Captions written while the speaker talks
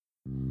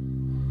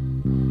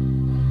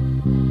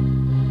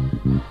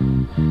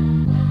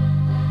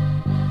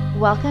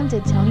Welcome to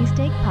Tony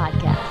Steak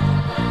Podcast.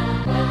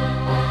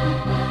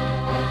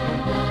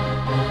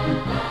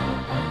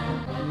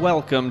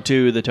 Welcome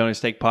to the Tony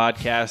Steak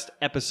Podcast,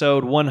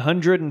 episode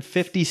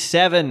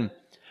 157.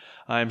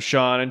 I'm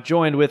Sean, and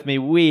joined with me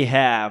we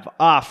have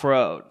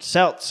Off-Road,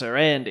 Seltzer,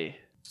 Andy.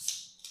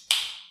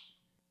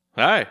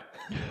 Hi.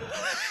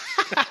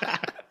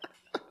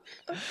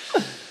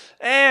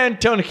 And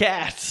Tony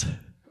Katz.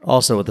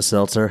 Also with the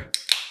seltzer.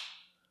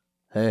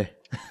 Hey.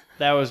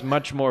 That was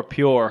much more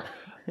pure.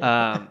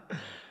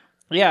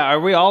 Yeah, are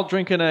we all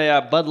drinking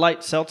a Bud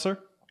Light Seltzer?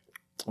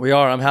 We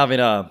are. I'm having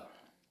a...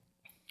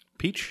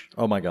 Peach?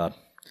 Oh, my God.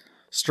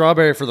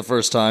 Strawberry for the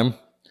first time.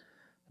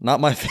 Not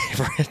my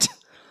favorite.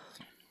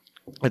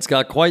 It's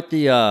got quite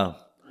the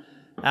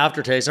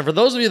aftertaste. And for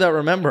those of you that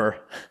remember,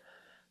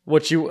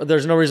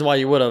 there's no reason why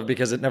you would have,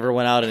 because it never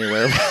went out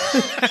anywhere.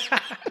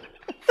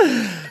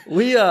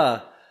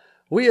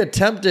 We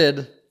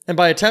attempted, and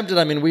by attempted,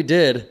 I mean we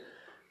did,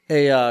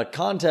 a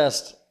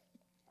contest,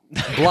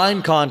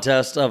 blind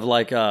contest of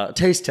like a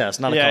taste test,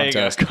 not a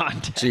contest. Yeah,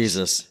 contest.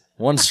 Jesus.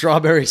 One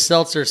strawberry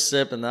seltzer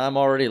sip and I'm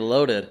already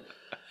loaded.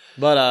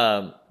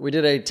 But we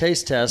did a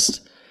taste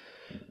test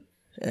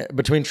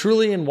between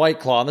Truly and White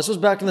Claw. And this was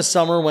back in the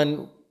summer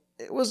when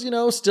it was,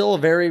 still a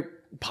very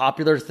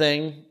popular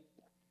thing.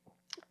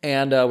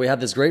 And we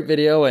had this great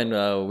video,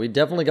 and we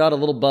definitely got a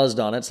little buzzed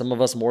on it, some of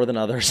us more than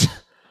others.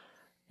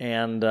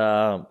 And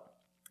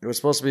it was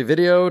supposed to be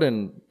videoed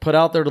and put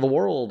out there to the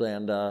world,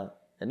 and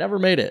it never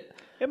made it.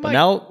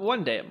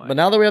 One day it might. But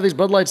now that we have these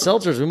Bud Light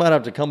seltzers, we might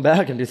have to come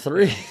back and do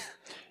 3.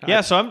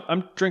 Yeah, so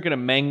I'm drinking a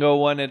mango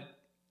one. It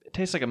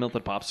tastes like a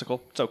melted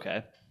popsicle. It's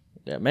okay.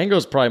 Yeah, mango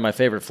is probably my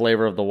favorite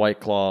flavor of the White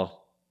Claw.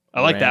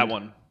 I like that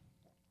one.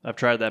 I've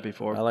tried that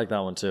before. I like that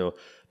one too.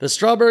 The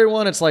strawberry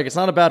one, it's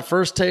not a bad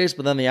first taste,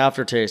 but then the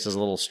aftertaste is a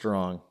little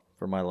strong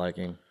for my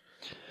liking.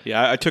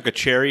 Yeah, I took a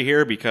cherry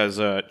here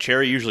because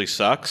cherry usually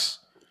sucks.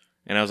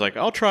 And I was like,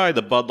 I'll try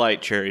the Bud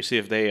Light cherry, see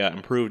if they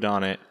improved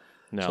on it.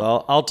 No.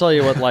 So I'll tell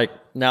you what,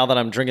 now that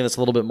I'm drinking this a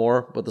little bit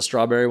more with the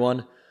strawberry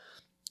one,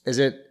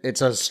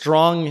 it's a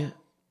strong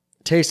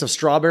taste of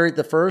strawberry at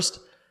the first,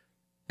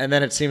 and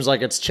then it seems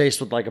like it's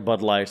chased with like a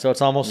Bud Light. So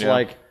it's almost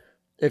like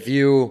if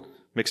you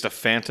mixed a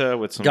Fanta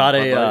with some got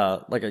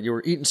Bud Light. you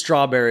were eating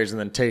strawberries and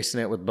then tasting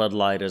it with Bud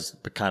Light is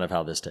kind of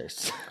how this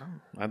tastes.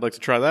 I'd like to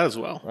try that as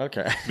well.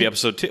 Okay. Be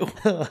episode 2.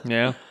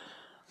 Yeah.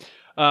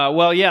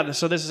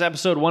 So this is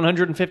episode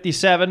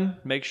 157.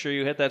 Make sure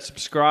you hit that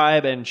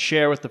subscribe and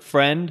share with a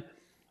friend.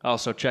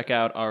 Also, check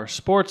out our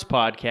sports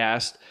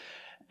podcast.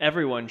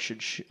 Everyone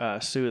should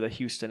sue the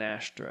Houston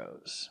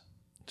Astros.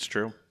 It's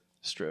true.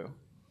 It's true.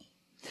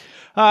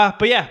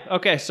 But yeah,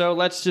 okay, so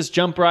let's just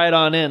jump right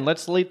on in.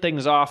 Let's lead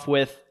things off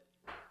with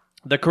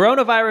the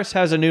coronavirus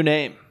has a new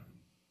name.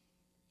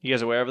 You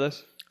guys aware of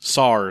this?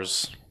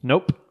 SARS.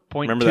 Nope.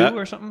 Remember 0.2 that?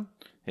 or something?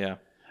 Yeah.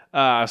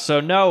 So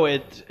no,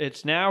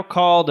 it's now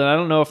called, and I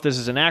don't know if this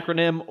is an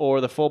acronym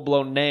or the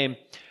full-blown name,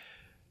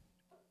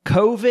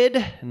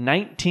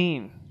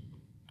 COVID-19.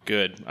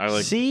 Good. I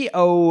like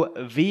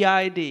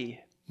COVID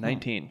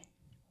 19.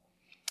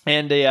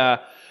 And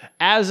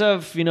as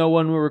of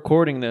when we're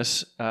recording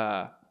this,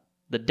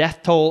 the death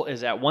toll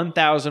is at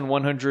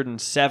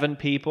 1,107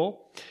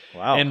 people.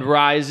 Wow. And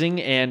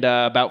rising, and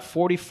about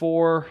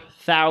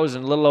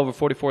 44,000, a little over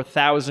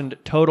 44,000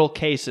 total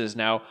cases.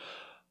 Now,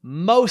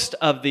 most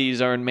of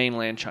these are in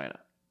mainland China.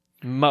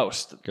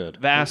 Most. Good.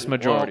 Vast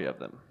majority of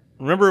them.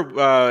 Remember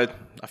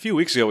a few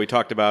weeks ago we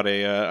talked about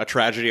a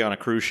tragedy on a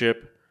cruise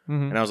ship?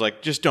 Mm-hmm. And I was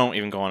like, just don't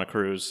even go on a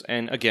cruise.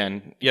 And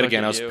yet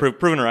again, I was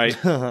proven right.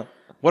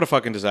 What a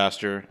fucking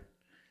disaster.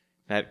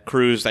 That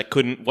cruise that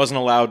wasn't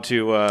allowed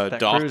to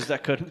dock. Cruise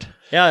that couldn't.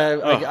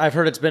 Yeah, I've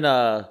heard it's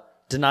been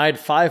denied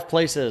 5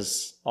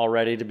 places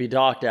already to be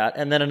docked at.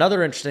 And then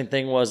another interesting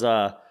thing was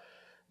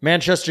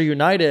Manchester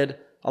United.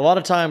 A lot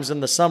of times in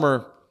the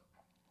summer,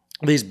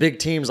 these big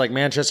teams like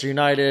Manchester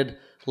United,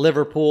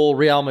 Liverpool,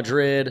 Real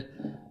Madrid,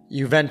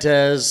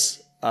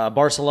 Juventus,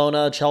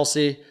 Barcelona,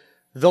 Chelsea,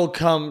 they'll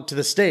come to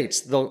the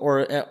States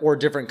or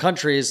different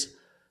countries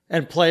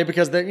and play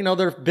because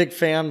they're big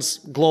fans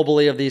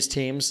globally of these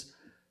teams.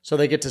 So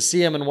they get to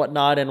see them and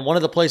whatnot. And one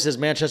of the places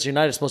Manchester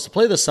United is supposed to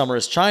play this summer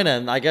is China.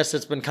 And I guess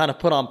it's been kind of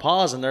put on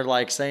pause. And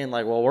they're saying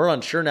well, we're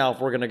unsure now if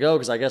we're going to go.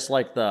 Because I guess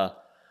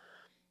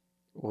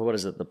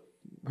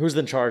who's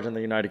in charge in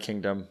the United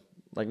Kingdom?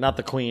 Not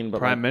the Queen, but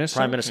Prime Minister?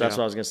 Prime Minister, that's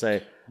what I was going to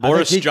say.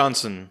 Boris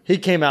Johnson. He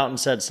came out and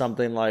said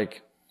something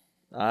like,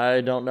 I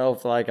don't know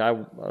if I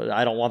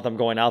don't want them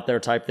going out there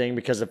type thing.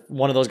 Because if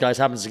one of those guys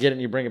happens to get it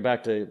and you bring it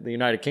back to the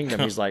United Kingdom,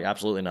 he's like,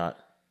 absolutely not.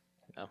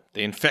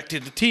 They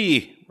infected the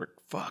tea. We're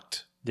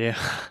fucked. Yeah.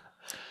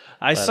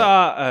 I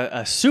saw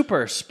a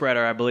super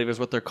spreader, I believe is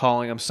what they're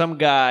calling him. Some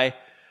guy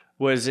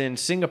was in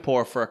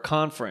Singapore for a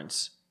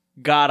conference,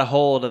 got a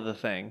hold of the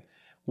thing,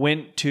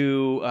 went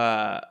to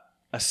a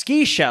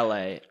ski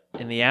chalet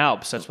in the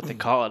Alps, that's what they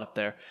call it up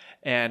there,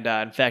 and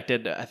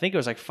infected, I think it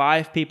was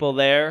 5 people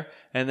there,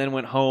 and then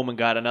went home and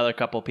got another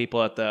couple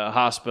people at the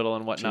hospital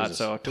and whatnot. Jesus.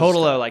 So a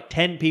total of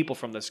 10 people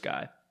from this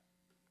guy.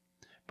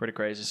 Pretty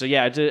crazy. So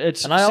yeah,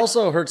 it's And I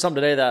also heard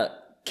something today that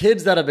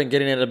kids that have been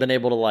getting it have been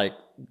able to like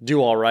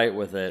do all right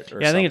with it.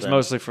 Or I think it's something.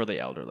 mostly for the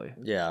elderly.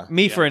 Yeah.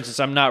 Me, for instance,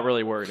 I'm not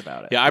really worried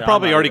about it. Yeah, I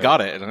probably not already either.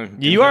 got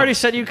it. You already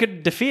said you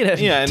could defeat it.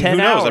 Yeah, in and 10 who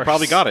knows? hours. I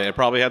probably got it. It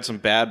probably had some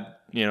bad,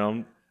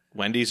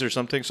 Wendy's or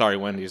something. Sorry,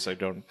 Wendy's. I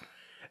don't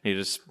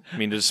need to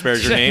mean to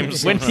disparage your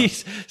names.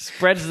 Wendy's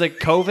spreads the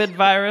COVID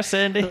virus,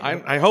 Andy.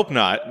 I hope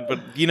not, but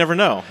you never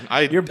know.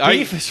 Your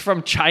beef is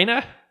from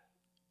China?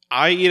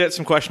 I eat at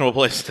some questionable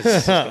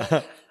places.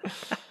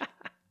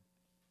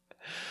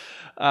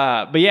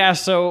 But yeah,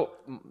 so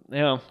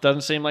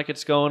doesn't seem like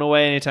it's going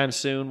away anytime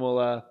soon.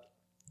 We'll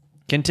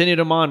continue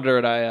to monitor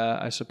it,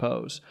 I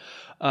suppose.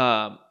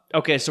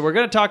 Okay, so we're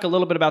going to talk a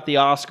little bit about the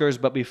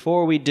Oscars, but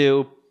before we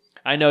do,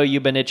 I know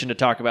you've been itching to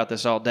talk about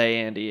this all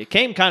day, Andy. It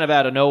came kind of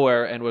out of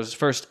nowhere and was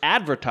first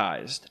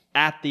advertised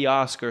at the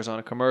Oscars on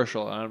a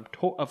commercial. And I'm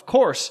of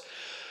course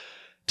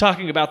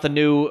talking about the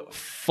new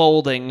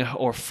folding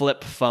or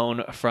flip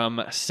phone from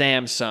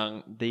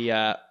Samsung,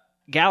 the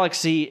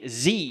Galaxy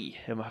Z,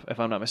 if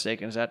I'm not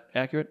mistaken. Is that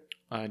accurate?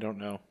 I don't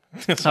know.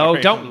 Oh,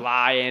 Sorry. don't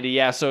lie, Andy.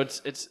 Yeah, so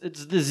it's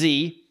the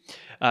Z.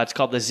 It's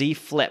called the Z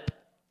Flip,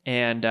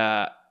 and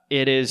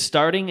it is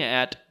starting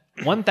at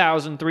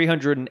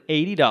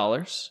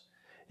 $1,380.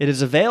 It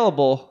is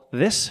available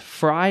this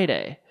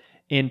Friday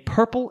in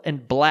purple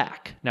and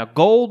black. Now,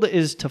 gold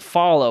is to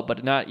follow,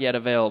 but not yet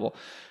available.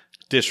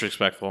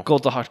 Disrespectful.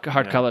 Gold's a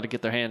hard color to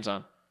get their hands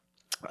on.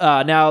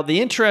 Now, the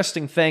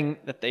interesting thing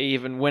that they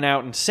even went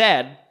out and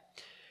said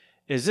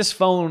is this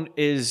phone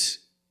is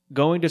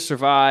going to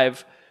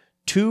survive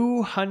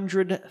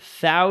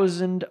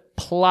 200,000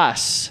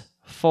 plus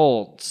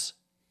folds.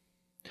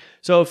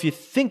 So if you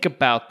think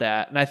about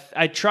that, and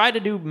I tried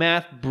to do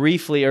math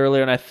briefly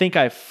earlier, and I think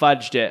I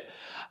fudged it.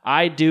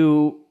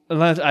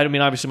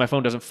 Obviously my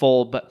phone doesn't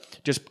fold, but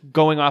just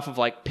going off of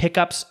like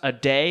pickups a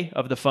day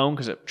of the phone,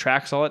 because it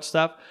tracks all that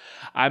stuff,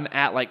 I'm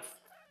at like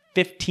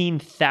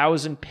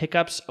 15,000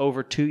 pickups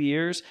over 2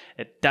 years.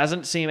 It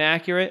doesn't seem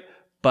accurate,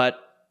 but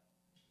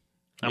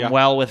I'm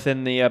well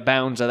within the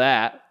bounds of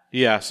that.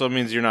 Yeah, so it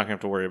means you're not going to have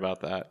to worry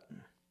about that.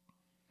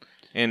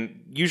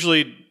 And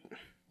usually,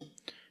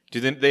 do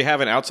they have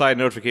an outside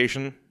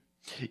notification?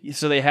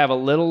 So they have a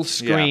little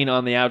screen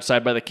on the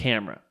outside by the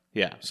camera.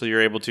 Yeah, so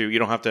you're able to, you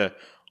don't have to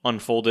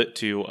unfold it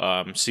to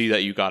see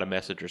that you got a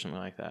message or something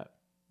like that.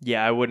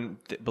 Yeah, I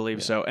wouldn't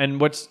believe so.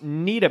 And what's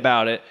neat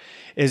about it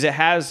is it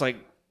has like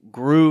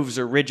grooves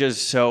or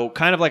ridges, so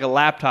kind of like a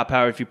laptop.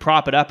 However, if you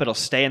prop it up, it'll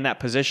stay in that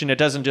position. It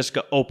doesn't just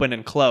go open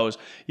and close.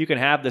 You can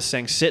have this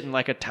thing sitting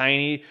like a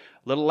tiny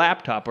little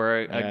laptop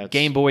or a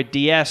Game Boy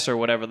DS or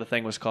whatever the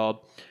thing was called.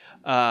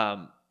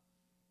 I'm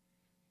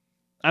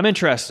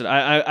interested.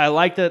 I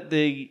like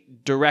the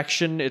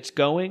direction it's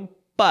going,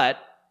 but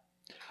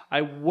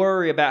I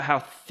worry about how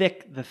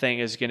thick the thing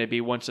is going to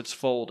be once it's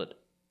folded.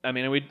 I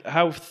mean,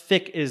 how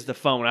thick is the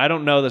phone? I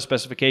don't know the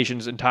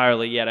specifications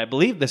entirely yet. I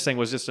believe this thing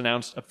was just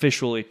announced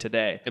officially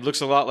today. It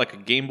looks a lot like a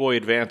Game Boy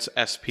Advance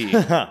SP.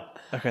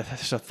 Okay,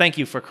 so thank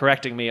you for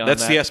correcting me on that.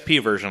 That's the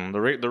SP version. The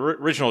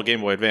original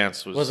Game Boy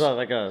Advance was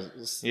like a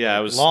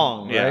it was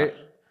long, right?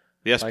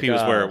 The SP Like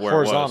was where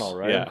horizontal, it was.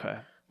 right? Yeah. Okay.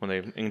 When they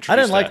introduced I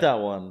didn't like that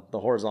one, the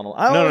horizontal.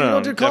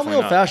 No, dude, call me definitely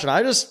old not. fashioned.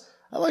 I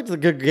liked the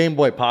good Game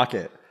Boy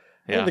Pocket.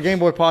 I Yeah. think the Game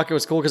Boy Pocket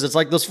was cool because it's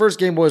like those first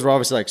Game Boys were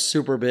obviously like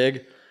super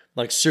big.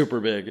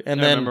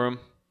 And I remember them.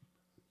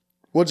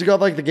 once you got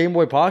like the Game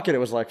Boy Pocket, it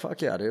was like,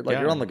 fuck yeah, dude. Like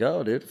Yeah. you're on the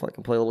go, dude. If I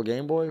can play a little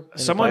Game Boy.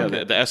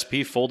 The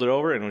SP folded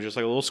over and it was just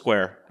like a little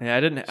square. Yeah, I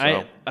didn't.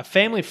 A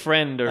family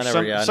friend or I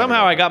never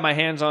somehow got I got my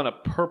hands on a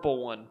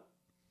purple one.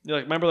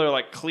 Remember they're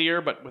like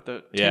clear but with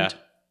a tint. Yeah.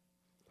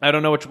 I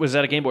don't know which was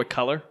that a Game Boy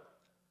Color.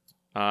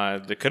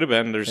 They could have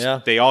been. Yeah.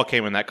 They all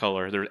came in that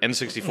color. Their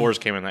N64s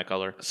came in that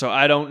color. So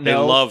I don't They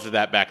know. loved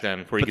that back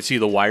then, where you could see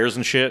the wires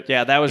and shit.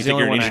 Yeah, that was You the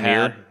think only you're one an I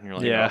engineer? had. And you're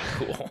like, Yeah.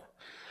 oh, cool.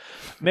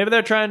 Maybe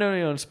they're trying to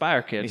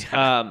inspire kids.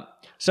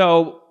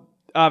 So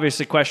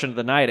obviously, question of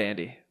the night,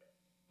 Andy: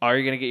 are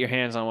you going to get your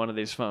hands on one of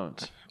these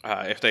phones?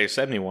 If they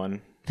send me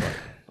one, but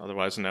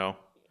otherwise, no.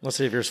 Let's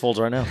see if yours folds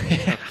right now.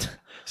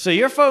 So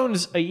your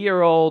phone's a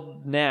year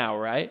old now,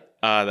 right?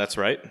 That's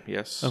right.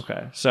 Yes.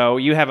 Okay. So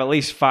you have at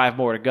least 5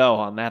 more to go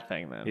on that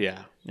thing, then.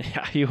 Yeah.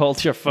 Yeah. You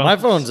hold your phone. My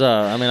phone's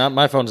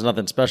my phone's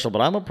nothing special, but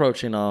I'm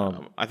approaching I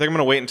think I'm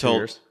gonna wait until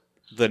years.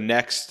 the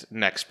next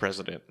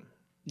president.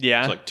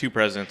 Yeah. It's like 2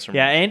 presidents. From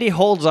Yeah, Andy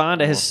holds on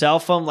to his cell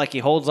phone like he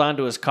holds on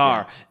to his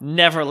car.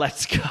 Never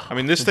lets go. I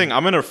mean, this thing.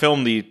 I'm gonna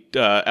film the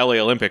LA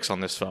Olympics on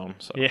this phone.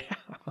 So. Yeah.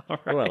 All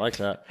right. Oh, I like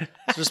that.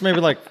 It's just maybe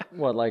like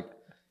 4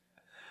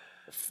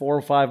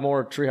 or 5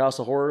 more Treehouse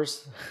of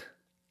Horrors.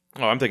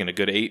 Oh, I'm thinking a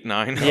good 8,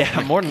 9.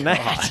 Yeah, more than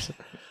that.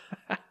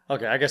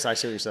 Okay, I guess I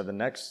see what you said. The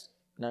next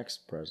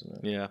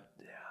president. Yeah.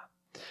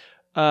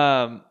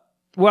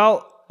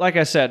 Well, like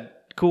I said,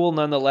 cool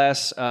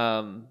nonetheless.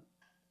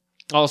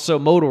 Also,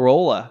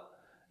 Motorola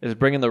is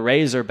bringing the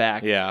Razr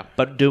back, Yeah.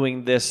 but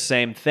doing this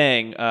same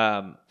thing.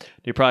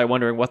 You're probably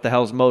wondering what the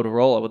hell's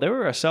Motorola? Well, they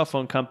were a cell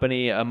phone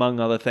company, among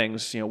other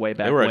things, way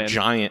back They were when. a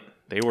giant.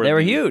 They were They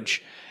were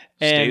huge.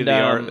 State And of the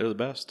art. They were the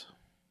best.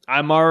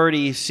 I'm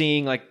already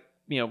seeing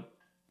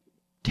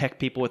tech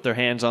people with their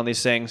hands on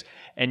these things,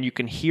 and you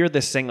can hear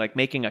this thing like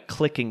making a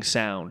clicking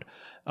sound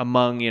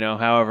among,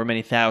 however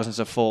many thousands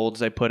of folds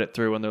they put it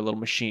through in their little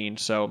machine.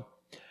 So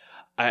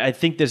I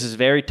think this is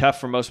very tough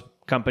for most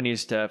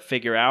companies to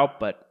figure out,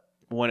 but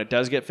when it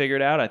does get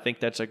figured out, I think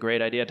that's a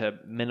great idea to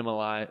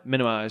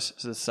minimize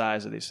the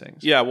size of these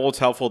things. Yeah, well, it's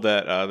helpful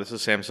that this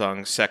is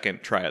Samsung's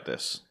second try at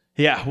this.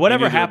 Yeah,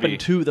 whatever happened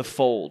to the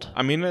Fold?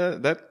 I mean,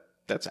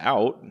 that's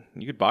out.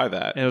 You could buy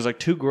that. And it was like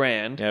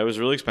 $2,000. Yeah, it was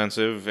really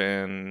expensive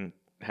and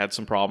had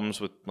some problems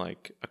with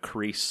like a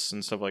crease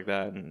and stuff like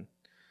that.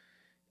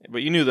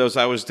 But you knew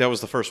that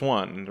was the first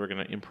one, and they're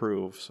going to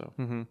improve. So,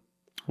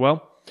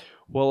 Well,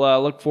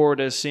 we'll look forward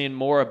to seeing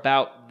more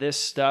about this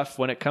stuff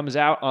when it comes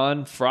out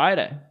on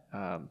Friday.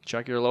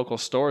 Check your local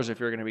stores if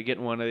you're going to be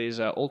getting one of these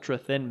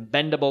ultra-thin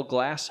bendable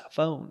glass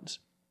phones.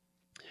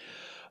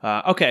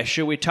 Okay,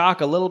 should we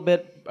talk a little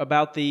bit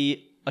about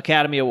the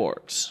Academy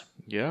Awards?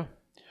 yeah.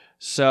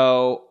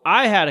 So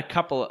I had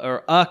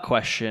a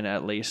question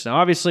at least. Now,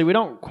 obviously, we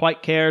don't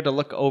quite care to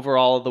look over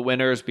all of the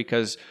winners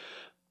because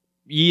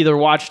you either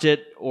watched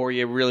it or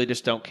you really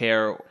just don't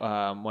care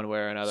one way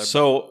or another.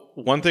 So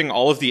one thing,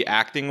 all of the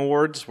acting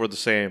awards were the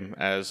same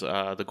as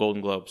the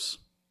Golden Globes.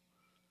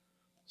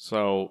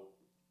 So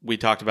we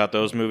talked about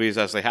those movies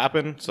as they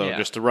happen. So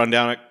just to run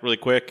down it really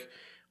quick,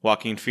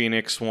 Joaquin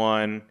Phoenix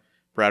won,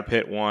 Brad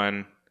Pitt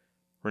won,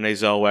 Renee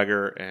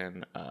Zellweger,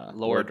 and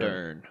Laura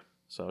Dern.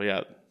 So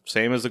yeah,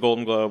 same as the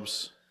Golden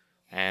Globes,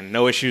 and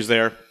no issues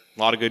there. A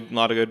lot of good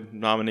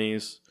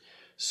nominees.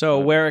 So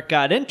where it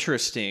got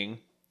interesting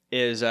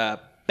is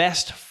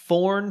Best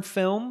Foreign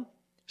Film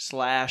 /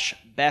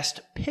 Best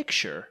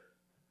Picture,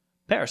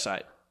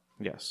 Parasite.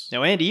 Yes.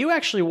 Now, Andy, you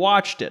actually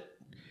watched it.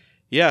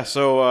 Yeah.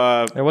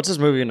 So. Hey, what's this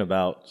movie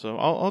about? So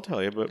I'll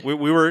tell you, but we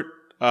were.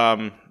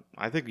 I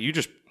think you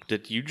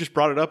just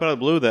brought it up out of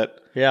the blue that.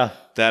 Yeah.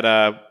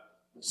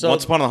 So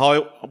Once Upon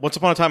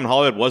a Time in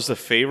Hollywood was the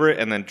favorite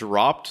and then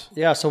dropped.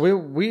 Yeah, so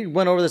we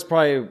went over this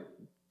probably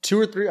 2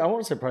 or 3, I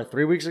want to say probably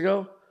 3 weeks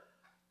ago.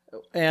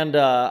 And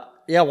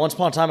Once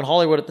Upon a Time in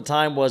Hollywood at the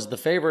time was the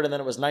favorite, and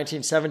then it was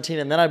 1917,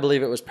 and then I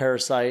believe it was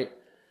Parasite.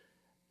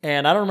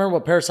 And I don't remember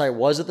what Parasite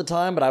was at the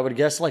time, but I would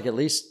guess like at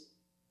least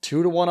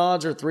 2-1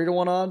 odds or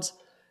 3-1 odds.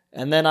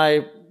 And then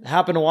I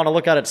happened to want to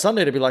look at it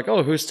Sunday to be like,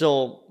 oh, who's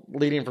still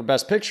leading for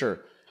Best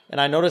Picture?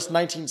 And I noticed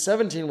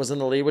 1917 was in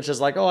the lead, which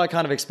is like, oh, I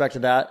kind of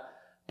expected that.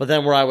 But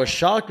then where I was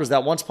shocked was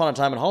that Once Upon a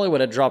Time in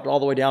Hollywood had dropped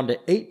all the way down to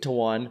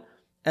 8-1.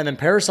 And then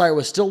Parasite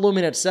was still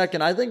looming at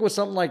second. I think with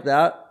something like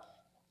that,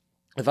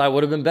 if I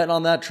would have been betting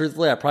on that,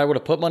 truthfully, I probably would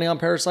have put money on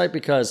Parasite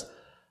because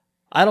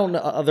I don't know,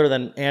 other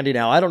than Andy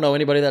now, I don't know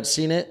anybody that's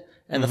seen it.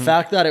 And the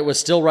fact that it was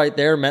still right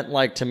there meant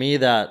like to me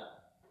that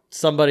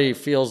somebody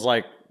feels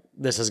like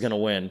this is going to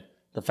win.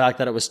 The fact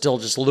that it was still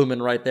just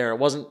looming right there. It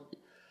wasn't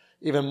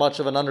even much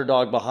of an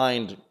underdog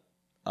behind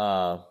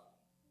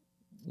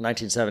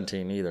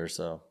 1917 either,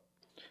 so...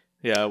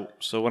 Yeah,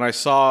 so when I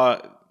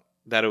saw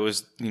that it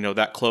was,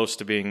 that close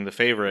to being the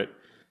favorite,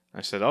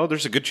 I said, "Oh,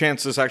 there's a good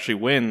chance this actually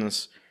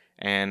wins,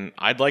 and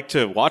I'd like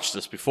to watch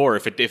this before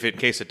if in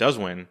case it does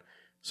win."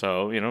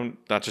 So,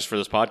 not just for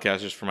this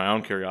podcast, just for my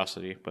own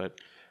curiosity, but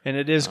and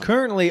it is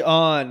currently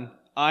on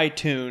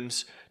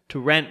iTunes to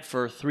rent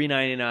for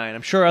 $3.99.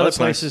 I'm sure other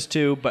places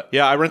too, but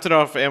yeah, I rented it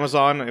off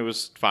Amazon. It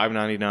was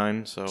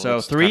 $5.99, so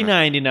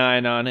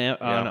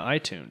 $3.99 on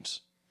iTunes.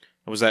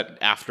 Was that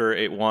after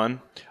it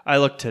won? I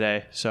looked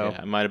today, so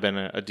yeah, it might have been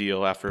a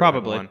deal after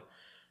probably. It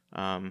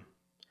won.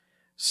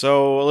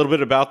 So a little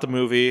bit about the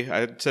movie. I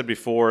had said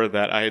before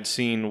that I had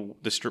seen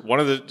one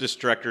of this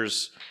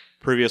director's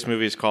previous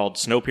movies called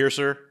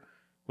Snowpiercer,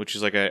 which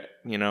is like a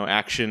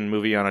action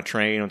movie on a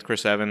train with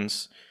Chris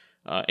Evans.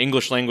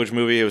 English language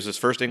movie. It was his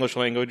first English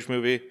language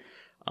movie.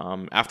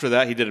 After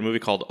that, he did a movie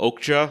called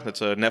Okja.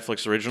 That's a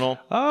Netflix original.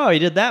 Oh, he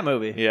did that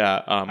movie.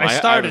 Yeah. I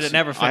started it,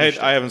 never finished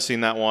it. I haven't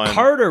seen that one.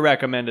 Carter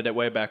recommended it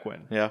way back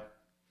when. Yeah.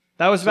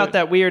 That was about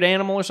that weird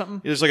animal or something?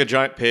 There's like a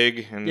giant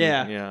pig. And,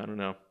 yeah. Yeah, I don't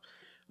know.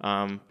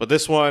 But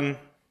this one,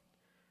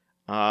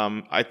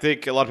 I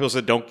think a lot of people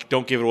said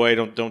don't give it away.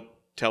 Don't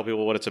tell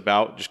people what it's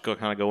about. Just kind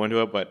of go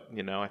into it. But,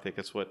 I think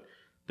that's what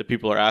the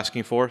people are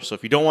asking for. So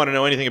if you don't want to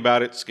know anything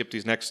about it, skip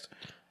these next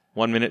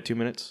 1 minute, 2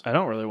 minutes. I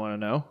don't really want to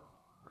know.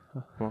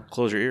 Well,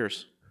 close your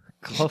ears.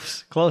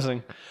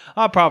 Closing.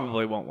 I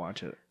probably won't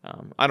watch it.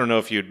 I don't know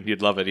if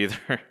you'd love it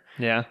either.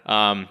 Yeah.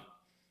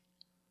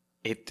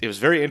 It was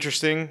very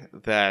interesting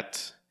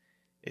that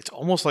it's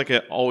almost like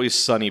an Always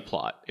Sunny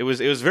plot. It was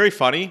very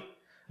funny,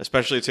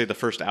 especially I'd say the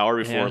first hour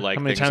before How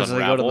many things times did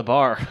unravel. they go to the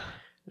bar?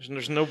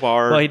 There's no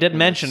bar. Well, he did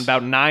mention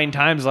about 9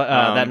 times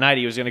that night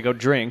he was going to go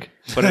drink.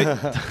 But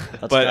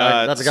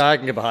that's a guy I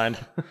can get behind.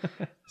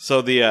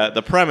 So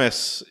the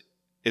premise.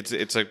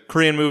 It's a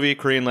Korean movie,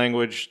 Korean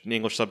language,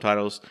 English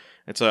subtitles.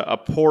 It's a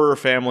poorer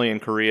family in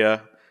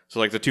Korea. So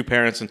like the 2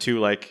 parents and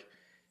 2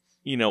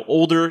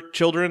 older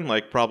children,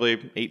 like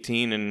probably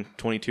 18 and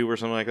 22 or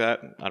something like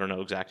that. I don't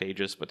know exact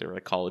ages, but they're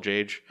like college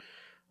age.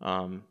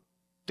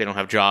 They don't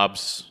have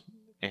jobs,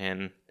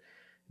 and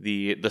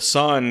the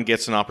son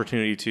gets an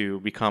opportunity to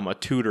become a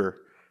tutor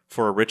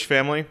for a rich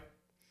family,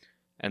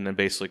 and then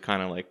basically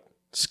kind of like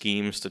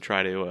schemes to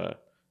try to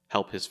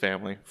help his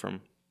family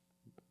from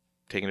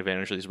taking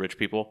advantage of these rich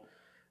people.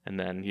 And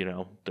then, you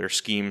know, their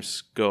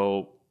schemes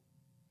go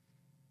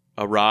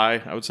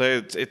awry, I would say.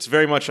 It's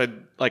very much,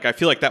 I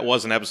feel like that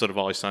was an episode of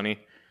Always Sunny.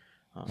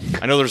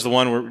 I know there's the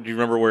one where, do you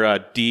remember where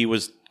Dee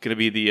was going to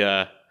be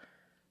the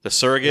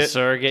surrogate? The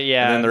surrogate,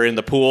 yeah. And then they're in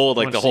the pool,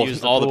 like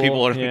all the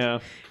people are. Yeah.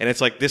 And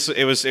it's like this,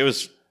 it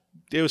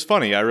was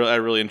funny. I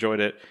really enjoyed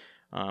it.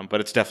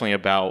 But it's definitely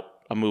about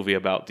a movie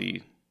about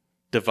the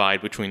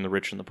divide between the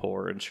rich and the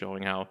poor and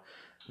showing how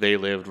they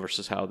lived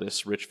versus how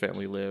this rich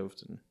family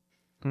lived.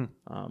 And,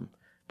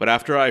 but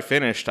after I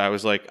finished, I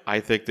was like, I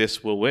think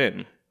this will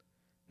win.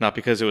 Not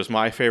because it was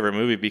my favorite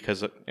movie,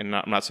 I'm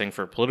not saying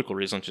for political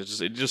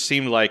reasons. It just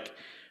seemed like,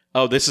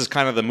 oh, this is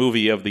kind of the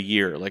movie of the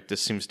year. Like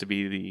this seems to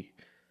be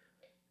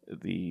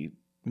the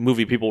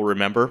movie people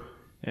remember.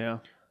 Yeah.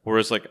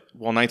 Whereas like,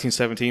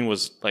 1917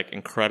 was like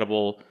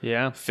incredible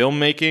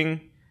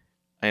filmmaking.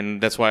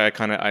 And that's why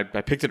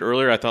I picked it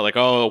earlier. I thought like,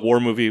 oh, a war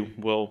movie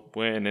will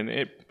win.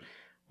 And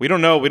we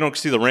don't know. We don't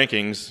see the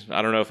rankings.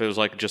 I don't know if it was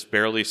like just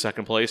barely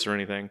second place or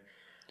anything.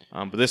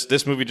 But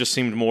this movie just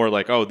seemed more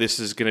like, oh, this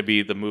is going to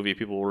be the movie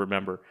people will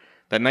remember.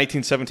 That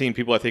 1917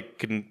 people, I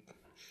think,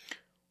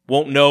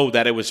 won't know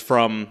that it was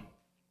from.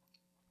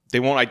 They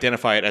won't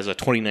identify it as a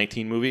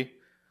 2019 movie.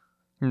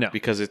 No,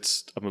 because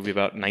it's a movie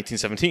about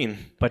 1917.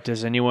 But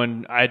does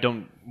anyone? I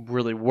don't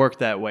really work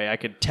that way. I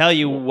could tell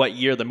you what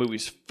year the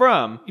movie's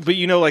from, but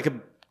you know, like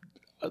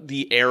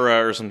the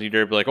era or something.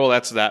 You'd be like, oh,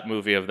 that's that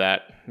movie of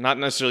that. Not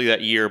necessarily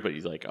that year, but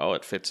you're like, oh,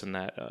 it fits in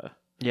that.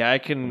 Yeah, I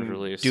can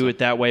do it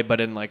that way,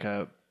 but in like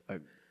a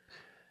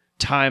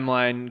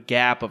timeline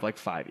gap of like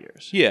 5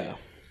 years. Yeah.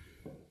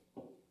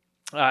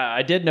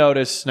 I did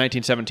notice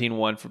 1917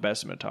 won for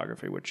best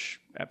cinematography,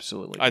 which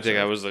absolutely. I think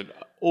I was an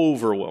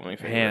overwhelming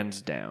favorite.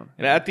 Hands down.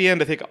 And at the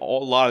end, I think a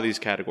lot of these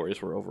categories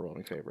were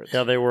overwhelming favorites.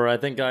 Yeah, they were. I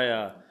think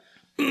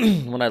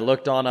when I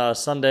looked on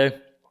Sunday,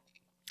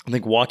 I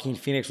think Joaquin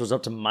Phoenix was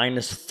up to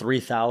minus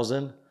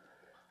 3,000.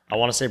 I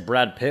want to say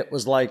Brad Pitt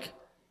was like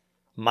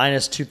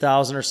minus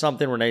 2,000 or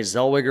something. Renee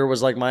Zellweger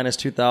was like minus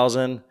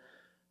 2,000.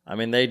 I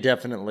mean, they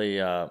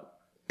definitely...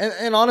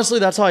 And honestly,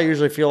 that's how I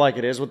usually feel like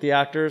it is with the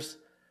actors.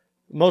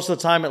 Most of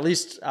the time, at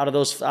least out of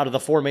the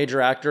 4 major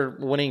actor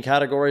winning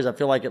categories, I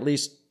feel like at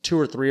least 2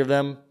 or 3 of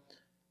them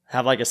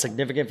have like a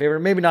significant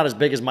favorite. Maybe not as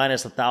big as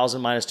minus 1,000,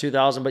 minus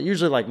 2,000, but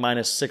usually like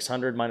minus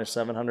 600, minus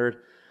 700.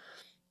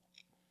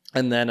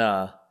 And then,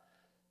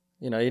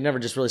 you never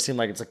just really seem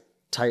like it's a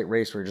tight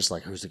race where you're just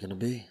like, who's it going to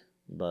be?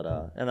 But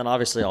and then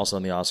obviously also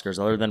in the Oscars,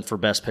 other than for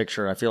Best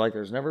Picture, I feel like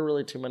there's never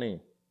really too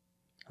many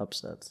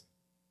upsets.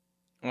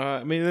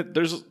 I mean,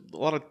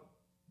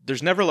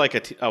 there's never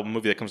like a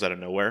movie that comes out of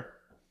nowhere.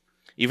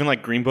 Even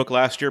like Green Book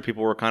last year,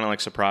 people were kind of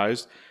like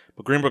surprised,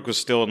 but Green Book was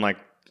still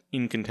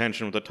in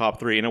contention with the top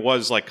 3, and it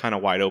was like kind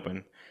of wide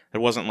open.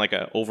 There wasn't like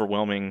an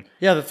overwhelming.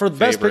 Yeah, for the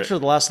Best Picture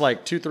of the last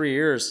like 2-3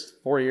 years,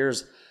 4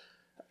 years,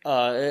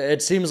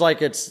 it seems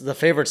like it's the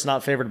favorite's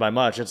not favored by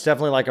much. It's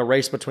definitely like a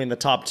race between the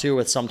top 2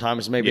 with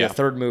sometimes maybe a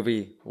third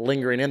movie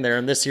lingering in there.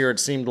 And this year it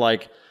seemed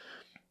like,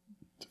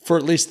 for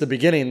at least the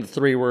beginning, the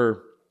 3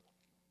 were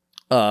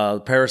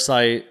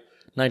Parasite,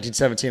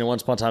 1917, and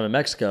Once Upon a Time in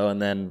Mexico,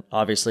 and then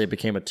obviously it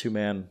became a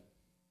two-man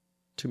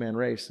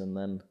race, and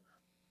then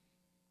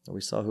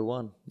we saw who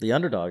won. The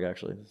underdog,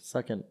 actually,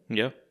 second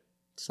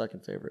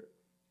favorite.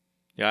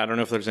 Yeah, I don't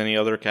know if there's any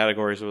other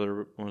categories where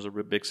there was a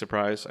big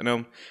surprise. I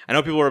know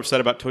people were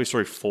upset about Toy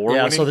Story 4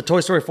 Yeah, winning, so the Toy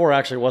Story 4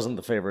 actually wasn't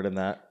the favorite in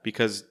that.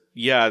 Because,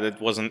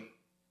 that wasn't...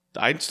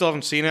 I still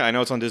haven't seen it. I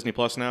know it's on Disney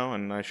Plus now,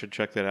 and I should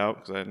check that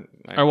out. Because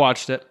I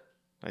watched it.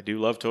 I do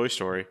love Toy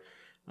Story.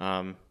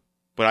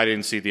 But I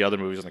didn't see the other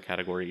movies in the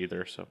category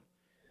either. So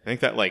I think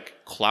that like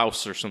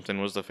Klaus or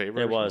something was the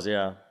favorite. It was,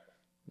 yeah.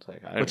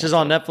 Like, which is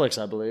on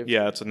Netflix, I believe.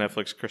 Yeah, it's a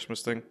Netflix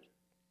Christmas thing.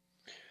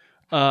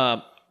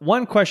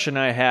 One question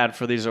I had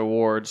for these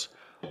awards: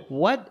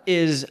 what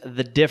is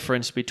the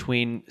difference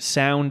between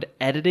sound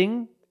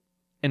editing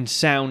and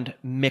sound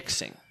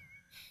mixing?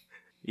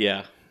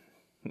 Yeah,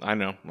 I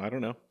know. I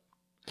don't know.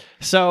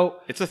 So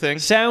it's a thing.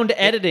 Sound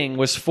editing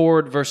was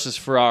Ford versus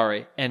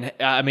Ferrari, and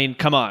I mean,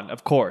 come on,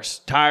 of course,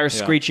 tires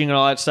screeching and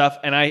all that stuff.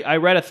 And I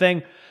read a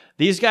thing.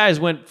 These guys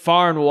went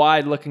far and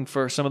wide looking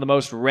for some of the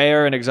most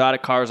rare and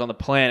exotic cars on the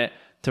planet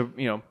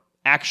to,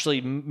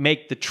 actually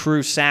make the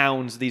true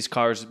sounds these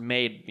cars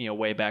made,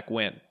 way back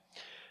when.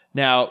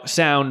 Now,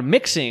 sound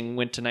mixing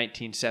went to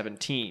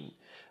 1917.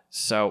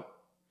 So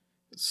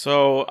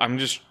I'm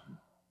just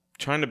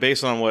trying to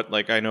base on what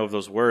I know of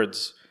those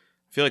words.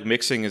 I feel like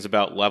mixing is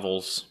about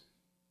levels.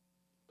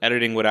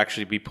 Editing would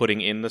actually be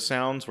putting in the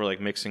sounds, where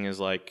mixing is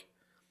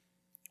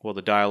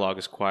the dialogue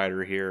is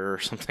quieter here or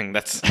something.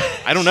 That's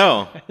I don't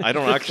know. I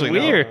don't actually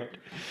weird.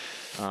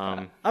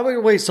 know.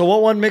 Wait, so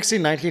what won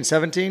mixing?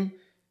 1917?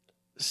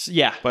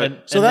 Yeah.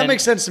 But that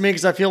makes sense to me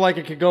because I feel like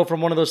it could go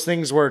from one of those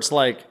things where it's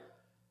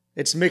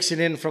it's mixing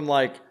in from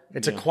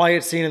it's a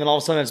quiet scene and then all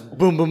of a sudden it's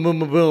boom, boom, boom,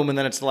 boom, boom, and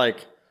then it's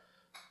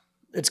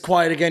it's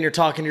quiet again. You're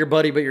talking to your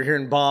buddy, but you're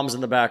hearing bombs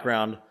in the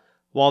background.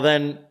 While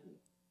then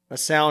a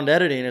sound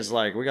editing is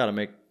like, we're going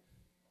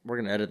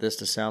to edit this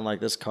to sound like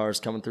this car's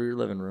coming through your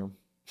living room.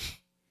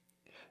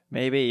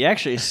 Maybe. You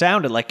actually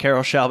sounded like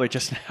Carol Shelby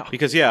just now.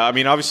 Because, yeah, I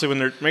mean, obviously when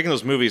they're making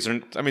those movies,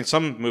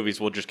 some movies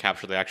will just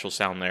capture the actual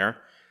sound there.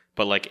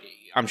 But, like,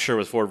 I'm sure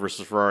with Ford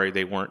versus Ferrari,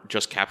 they weren't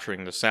just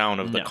capturing the sound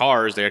of the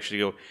cars. They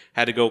actually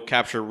had to go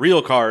capture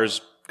real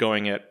cars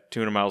going at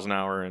 200 miles an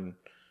hour and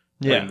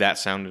putting that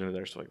sound into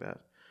there, stuff like that.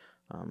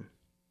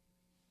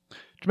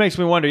 Which makes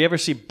me wonder, you ever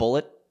see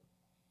Bullet?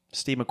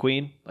 Steve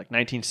McQueen? Like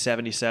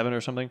 1977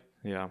 or something?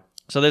 Yeah.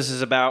 So this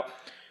is about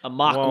a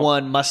Mach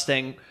 1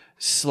 Mustang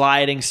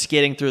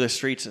skidding through the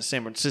streets of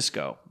San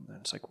Francisco. And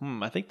it's like,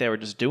 I think they were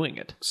just doing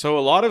it. So a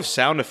lot of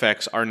sound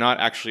effects are not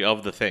actually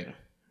of the thing,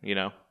 you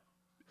know?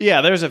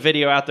 Yeah, there's a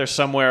video out there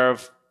somewhere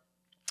of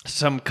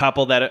some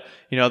couple that,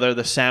 they're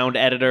the sound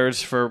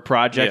editors for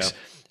projects,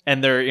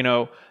 and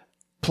they're,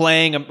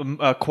 playing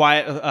a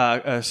quiet,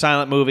 a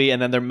silent movie,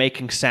 and then they're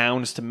making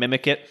sounds to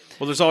mimic it.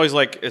 Well, there's always,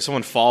 like, if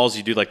someone falls,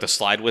 you do, like, the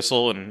slide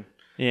whistle, and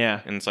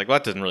it's like, well,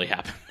 that doesn't really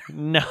happen.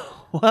 No.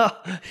 Well,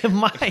 it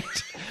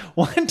might.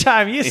 One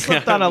time you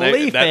slipped on a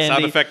leaf, that Andy.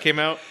 Sound effect came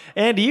out.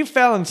 Andy, you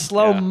fell in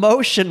slow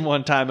motion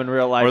one time in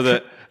real life. Or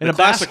the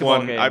classic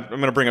one, game. I'm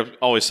going to bring up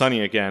Always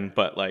Sunny again,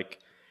 but, like,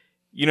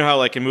 you know how,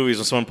 like, in movies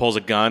when someone pulls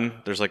a gun,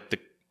 there's, like, the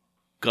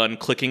gun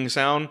clicking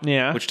sound,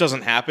 which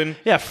doesn't happen.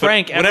 Yeah,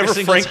 Frank. But whenever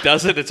Frank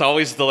does it, it's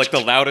always the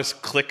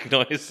loudest click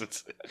noise.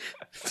 It's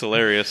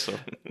hilarious. So.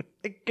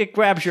 It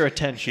grabs your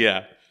attention.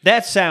 Yeah,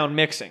 that's sound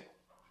mixing.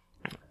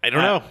 I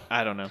don't know.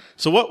 I don't know.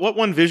 So what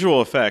one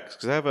visual effects?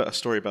 Because I have a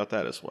story about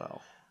that as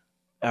well.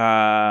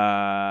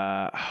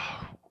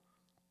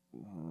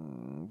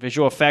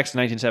 Visual effects,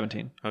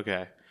 1917.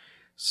 Okay.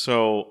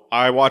 So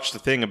I watched the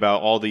thing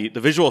about all the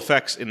visual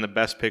effects in the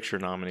Best Picture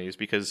nominees,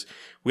 because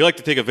we like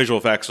to think of visual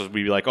effects as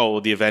we'd be like, oh,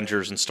 the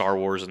Avengers and Star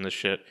Wars and this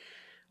shit.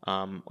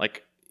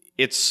 Like,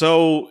 they're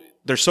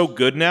so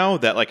good now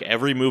that, like,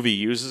 every movie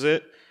uses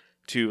it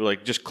to,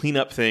 like, just clean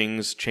up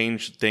things,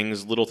 change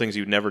things, little things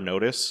you'd never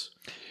notice.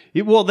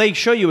 Well, they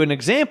show you an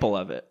example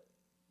of it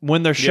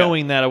when they're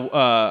showing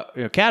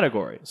that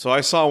category. So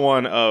I saw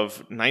one of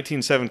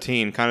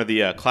 1917, kind of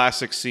the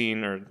classic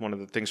scene, or one of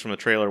the things from the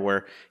trailer,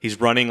 where he's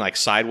running, like,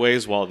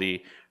 sideways while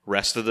the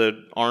rest of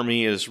the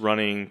army is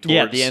running towards...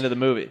 Yeah, at the end of the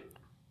movie.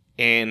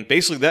 And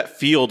basically that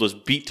field was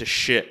beat to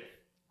shit.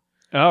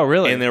 Oh,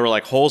 really? And there were,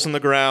 like, holes in the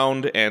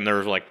ground, and there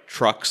were, like,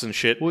 trucks and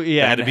shit that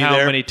had to be how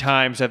there. Many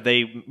times have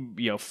they,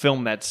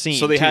 filmed that scene?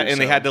 So they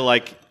had to,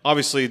 like,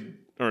 obviously,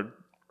 or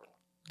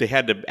they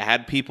had to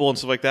add people and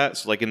stuff like that.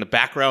 So, like, in the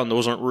background,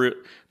 those aren't real.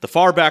 The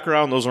far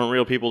background, those aren't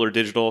real people; they're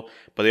digital.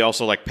 But they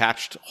also, like,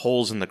 patched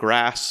holes in the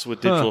grass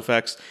with digital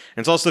effects,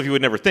 and it's all stuff you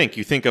would never think.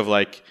 You think of,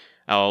 like,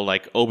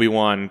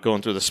 Obi-Wan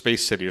going through the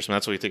space city or something.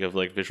 That's what you think of,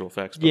 like, visual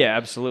effects. But, yeah,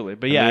 absolutely.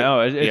 But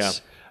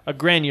it's a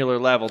granular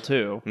level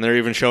too. And they're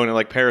even showing it,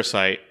 like,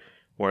 Parasite,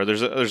 where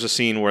there's a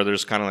scene where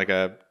there's kind of like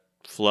a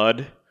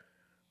flood,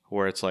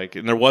 where it's like,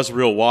 and there was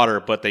real water,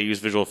 but they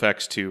used visual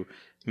effects to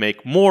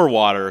make more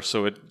water,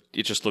 so it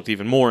just looked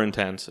even more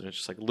intense. And it's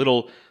just like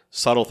little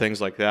subtle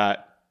things like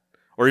that.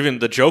 Or even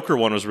the Joker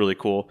one was really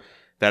cool.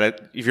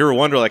 If you ever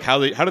wonder, like, how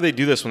do they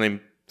do this when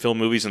they film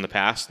movies in the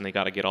past and they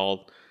got to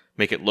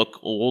make it look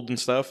old and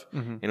stuff?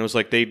 Mm-hmm. And it was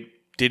like they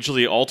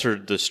digitally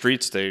altered the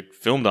streets they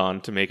filmed on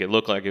to make it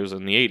look like it was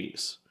in the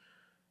 80s.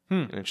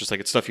 And it's just like,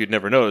 it's stuff you'd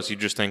never notice. You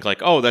just think, like,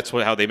 oh, that's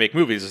how they make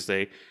movies, is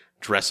they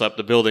dress up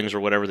the buildings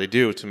or whatever they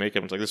do to make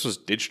them. It's like, this was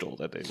digital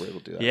that they were able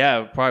to do that.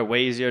 Yeah, probably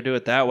way easier to do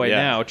it that way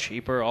now.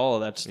 Cheaper, all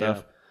of that stuff.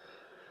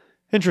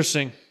 Yeah.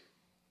 Interesting.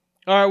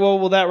 All right, well,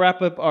 will that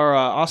wrap up our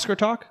Oscar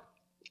talk?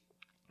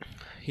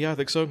 Yeah, I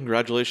think so.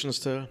 Congratulations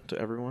to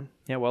everyone.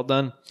 Yeah, well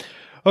done.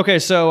 Okay,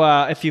 so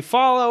if you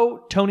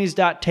follow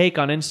Tony's.take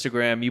on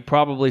Instagram, you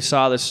probably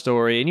saw this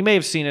story, and you may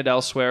have seen it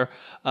elsewhere,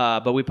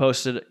 but we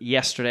posted it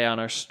yesterday on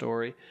our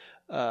story,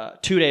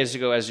 2 days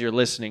ago as you're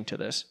listening to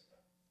this.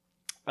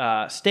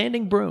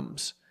 Standing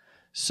brooms.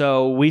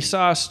 So we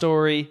saw a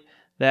story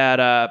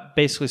that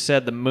basically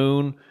said the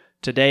moon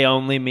today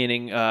only,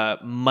 meaning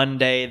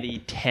Monday the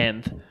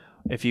 10th,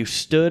 if you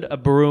stood a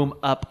broom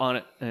up on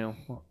it,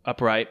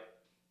 upright,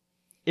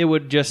 it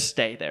would just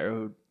stay there. It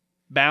would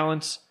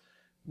balance,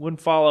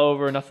 wouldn't fall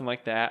over, nothing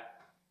like that.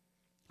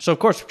 So, of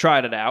course, we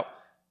tried it out,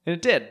 and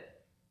it did.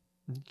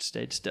 It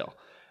stayed still.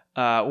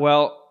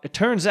 Well, it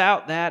turns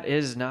out that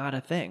is not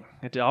a thing.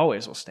 It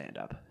always will stand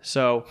up.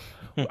 So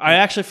I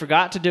actually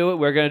forgot to do it.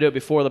 We're going to do it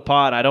before the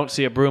pod. I don't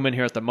see a broom in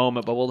here at the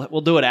moment, but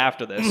we'll do it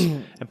after this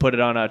and put it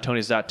on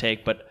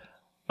Tony's.take. But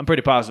I'm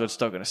pretty positive it's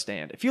still going to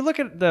stand. If you look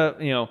at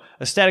the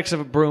aesthetics of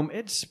a broom,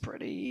 it's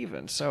pretty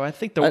even. So I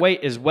think the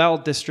weight is well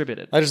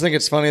distributed. I just think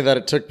it's funny that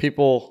it took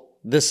people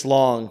this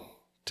long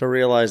to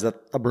realize that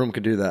a broom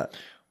could do that.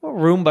 Well,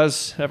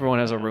 Roombas. Everyone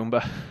has a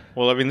Roomba.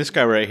 Well, I mean, this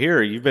guy right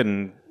here, you've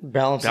been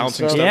balancing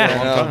stuff yeah, for a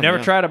long time. Never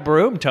tried a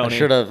broom, Tony.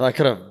 I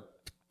could have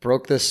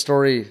broke this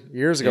story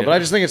years ago, but I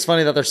just think it's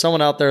funny that there's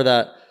someone out there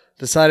that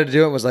decided to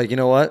do it and was like, you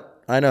know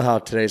what? I know how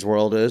today's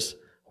world is.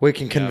 We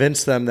can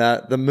convince them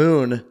that the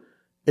moon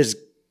is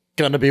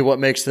going to be what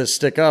makes this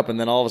stick up. And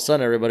then all of a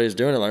sudden everybody's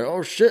doing it like,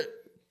 oh shit,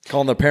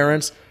 calling their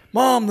parents,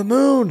 Mom, the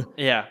moon.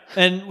 Yeah.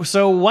 And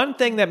so one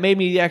thing that made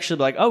me actually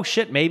be like, oh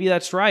shit, maybe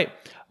that's right.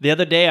 The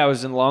other day I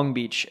was in Long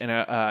Beach and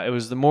it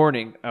was the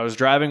morning. I was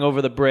driving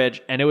over the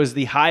bridge and it was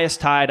the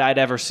highest tide I'd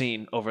ever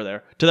seen over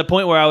there, to the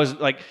point where I was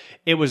like,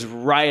 it was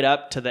right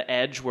up to the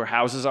edge where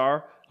houses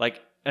are.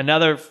 Like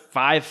another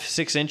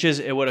 5-6 inches,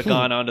 it would have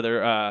gone onto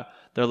their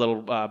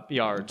little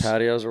yards.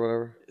 Patios or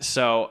whatever.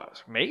 So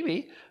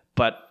maybe,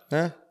 but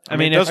I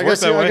mean, it does work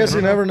that way. I guess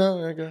you never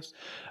know, I guess.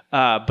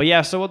 But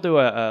yeah, so we'll do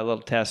a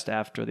little test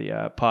after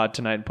the pod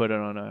tonight and put it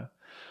on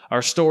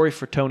our story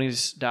for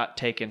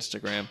Tony's.take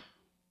Instagram.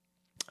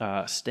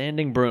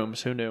 Standing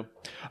brooms, who knew?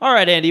 All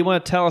right, Andy, you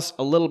want to tell us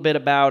a little bit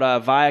about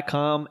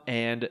Viacom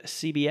and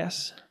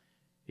CBS?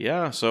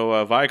 Yeah, so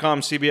Viacom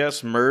and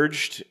CBS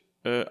merged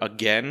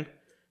again.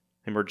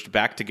 They merged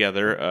back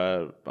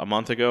together a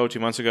month ago, 2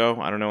 months ago.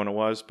 I don't know when it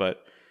was,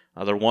 but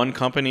they're one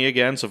company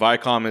again. So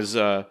Viacom is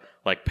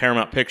like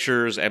Paramount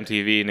Pictures,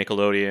 MTV,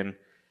 Nickelodeon,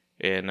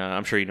 and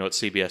I'm sure you know what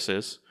CBS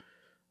is.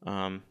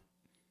 Well,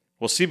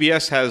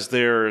 CBS has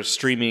their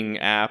streaming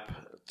app,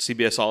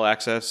 CBS All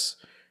Access,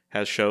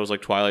 has shows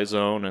like Twilight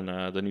Zone and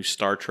the new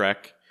Star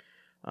Trek.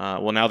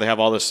 Well, now they have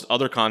all this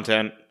other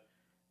content,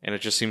 and it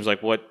just seems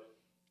like won't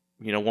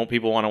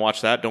people want to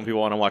watch that? Don't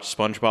people want to watch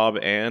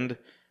SpongeBob and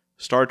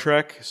Star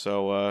Trek?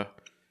 So,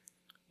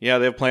 yeah,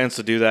 they have plans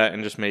to do that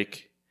and just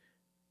make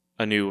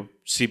a new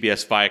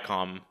CBS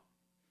Viacom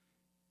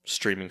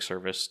streaming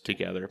service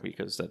together,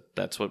 because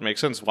that's what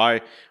makes sense.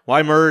 Why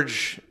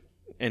merge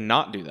and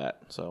not do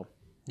that? So,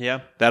 yeah,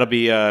 that'll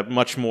be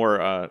much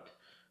more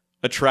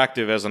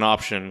attractive as an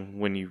option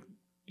when you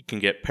can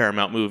get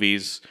Paramount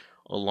movies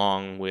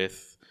along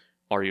with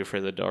Are You Afraid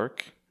of the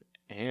Dark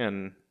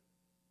and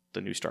the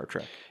new Star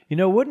Trek.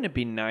 Wouldn't it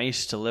be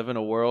nice to live in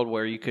a world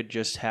where you could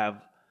just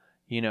have,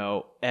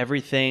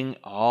 everything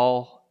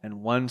all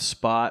in one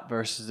spot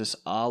versus this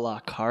a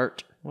la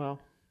carte? Well,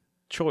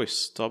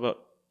 choice. It's all about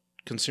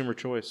consumer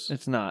choice.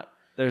 It's not.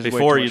 There's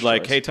before you'd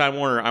like, hey, Time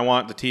Warner, I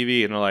want the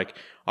TV, and they're like,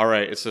 all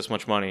right, it's this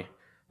much money. I'm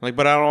like,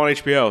 but I don't want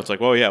HBO. It's like,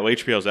 well, yeah, well,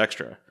 HBO's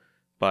extra.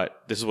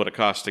 But this is what it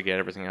costs to get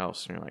everything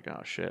else. And you're like,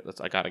 oh, shit,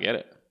 I got to get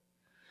it.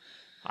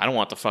 I don't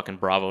want the fucking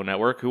Bravo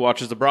network. Who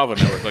watches the Bravo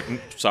network?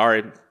 Like,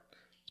 sorry,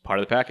 it's part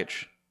of the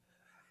package.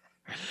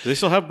 Do they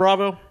still have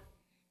Bravo?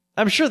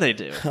 I'm sure they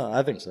do.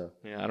 I think so.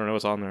 Yeah, I don't know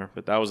what's on there,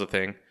 but that was a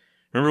thing.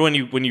 Remember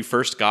when you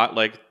first got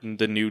like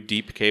the new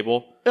deep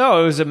cable?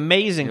 Oh, it was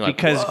amazing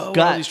because like,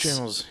 Guts these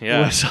channels.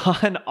 Yeah. was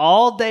on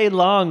all day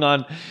long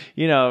on,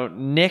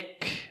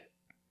 Nick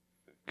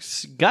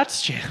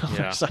Guts channel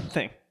or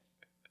something.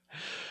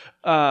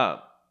 No,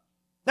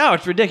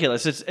 it's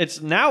ridiculous.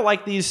 It's now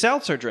like these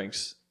seltzer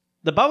drinks.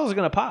 The bubble's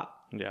going to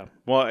pop. Yeah.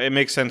 Well, it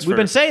makes sense. We've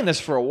been saying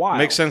this for a while. It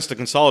makes sense to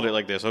consolidate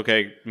like this.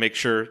 Okay, make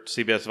sure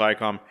CBS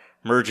Viacom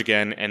merge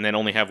again and then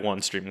only have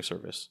one streaming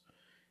service.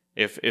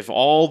 If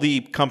all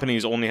the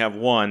companies only have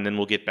one, then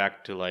we'll get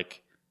back to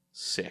like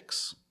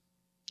 6.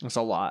 It's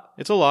a lot.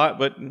 It's a lot,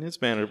 but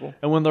it's manageable.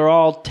 And when they're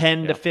all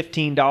 $10 to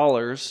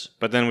 $15.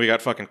 But then we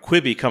got fucking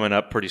Quibi coming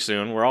up pretty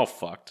soon. We're all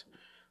fucked.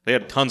 They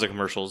had tons of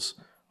commercials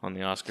on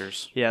the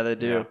Oscars. Yeah, they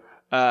do.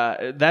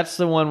 That's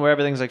the one where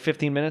everything's like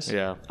 15 minutes.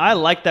 Yeah. I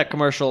like that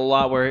commercial a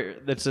lot where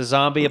it's a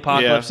zombie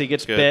apocalypse. He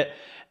gets bit,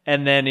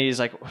 and then he's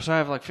like, so I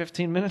have like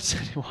 15 minutes,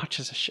 and he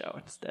watches a show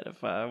instead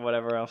of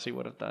whatever else he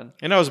would have done.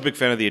 And I was a big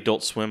fan of the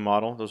Adult Swim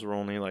model. Those were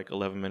only like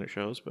 11-minute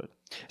shows, but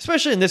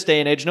especially in this day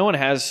and age, no one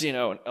has,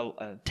 an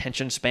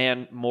attention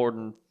span more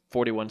than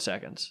 41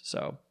 seconds.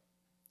 So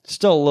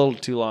still a little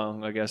too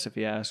long, I guess, if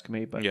you ask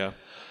me. But yeah.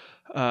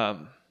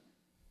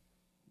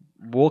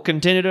 We'll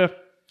continue to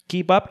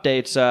keep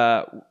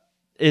updates.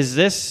 Is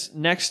this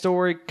next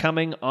story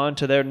coming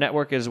onto their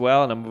network as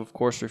well? And I'm, of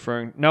course,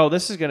 referring... No,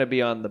 this is going to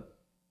be on the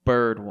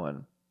Bird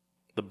one.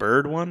 The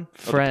Bird one?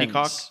 Friends. The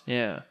Peacock?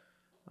 Yeah.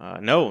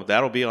 No,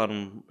 that'll be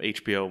on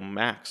HBO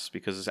Max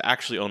because it's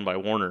actually owned by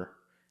Warner,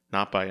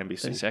 not by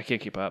NBC. I can't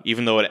keep up.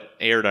 Even though it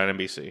aired on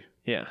NBC.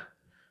 Yeah.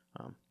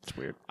 It's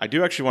weird. I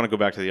do actually want to go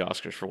back to the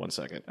Oscars for 1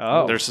 second.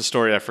 Oh. There's a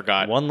story I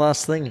forgot. One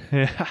last thing.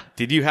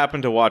 Did you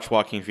happen to watch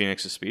Joaquin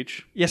Phoenix's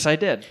speech? Yes, I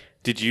did.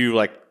 Did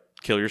you,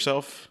 kill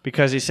yourself?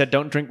 Because he said,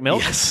 don't drink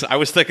milk? Yes, I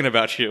was thinking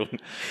about you.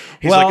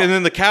 He's like, and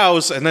then the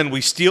cows, and then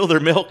we steal their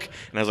milk.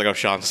 And I was like, oh,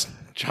 Sean's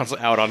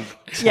out on...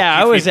 Yeah,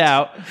 I was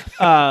out.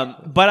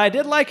 But I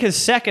did like his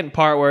second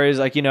part where he's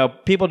like,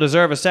 people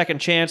deserve a second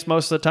chance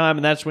most of the time,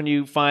 and that's when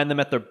you find them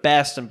at their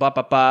best and blah,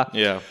 blah, blah.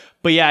 Yeah.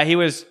 But yeah, he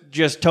was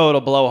just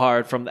total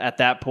blowhard from at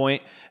that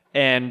point.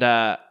 And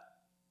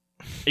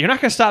you're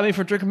not going to stop me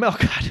from drinking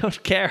milk. I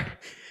don't care.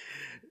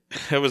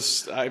 It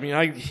was,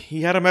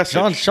 he had a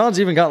message. Sean's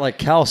even got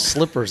cow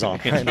slippers on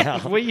right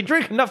now. Well, you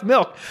drink enough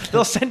milk,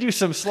 they'll send you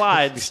some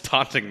slides. He's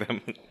taunting them.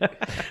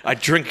 I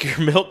drink your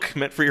milk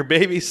meant for your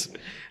babies,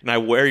 and I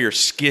wear your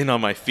skin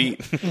on my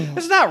feet.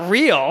 It's not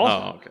real.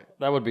 Oh, okay.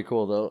 That would be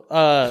cool,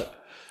 though.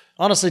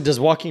 Honestly, does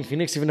Joaquin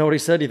Phoenix even know what he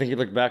said? Do you think he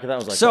looked back at that and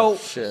was like, so, oh,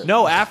 shit?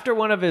 No, after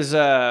one of his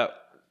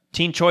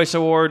Teen Choice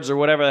Awards or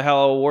whatever the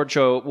hell award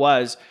show it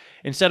was,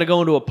 instead of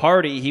going to a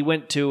party, he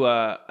went to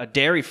a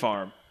dairy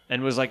farm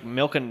and was like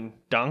milking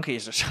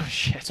donkeys or some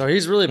shit. So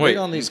he's really Wait. big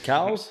on these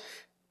cows?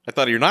 I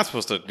thought you're not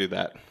supposed to do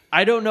that.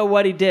 I don't know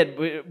what he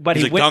did, but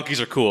He's he like, went donkeys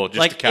are cool, just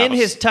like the cows. in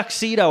his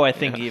tuxedo. I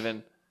think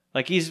even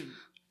like he's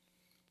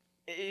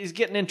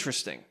getting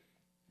interesting.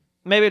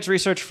 Maybe it's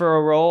research for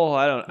a role.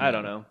 I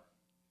don't know.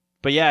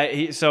 But yeah,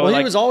 he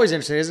was always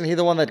interesting. Isn't he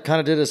the one that kind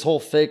of did his whole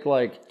fake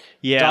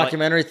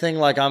documentary thing?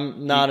 Like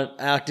I'm not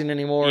acting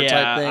anymore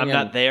type thing. I'm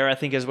not there, I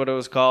think is what it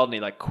was called. And he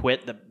like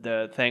quit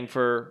the thing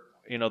for,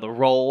 the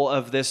role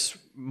of this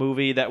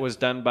movie that was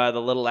done by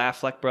the little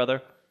Affleck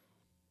brother.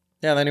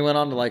 Yeah, then he went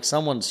on to like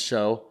someone's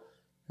show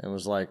and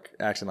was like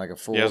acting like a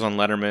fool. Yeah, he was on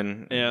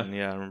Letterman. Yeah. And,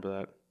 I remember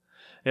that.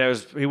 Yeah,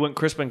 he went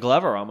Crispin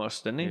Glover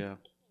almost, didn't he? Yeah.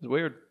 It was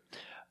weird.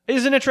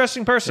 He's an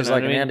interesting person. He's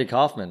like an Andy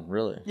Kaufman,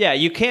 really. Yeah,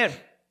 you can't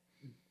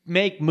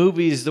make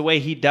movies the way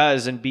he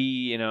does and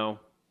be,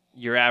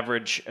 your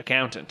average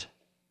accountant.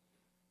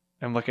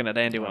 I'm looking at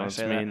Andy when I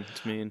say that.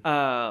 It's mean.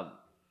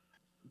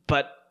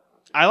 But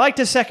I liked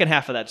his second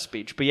half of that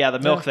speech. But yeah, the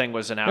milk thing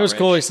was an outrage. It was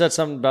cool. He said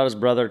something about his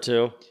brother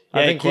too.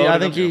 Yeah, I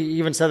think he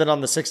even said that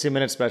on the 60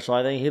 Minutes special.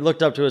 I think he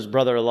looked up to his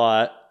brother a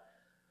lot.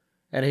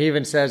 And he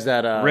even says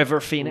that River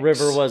Phoenix.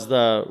 River was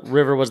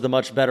the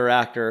much better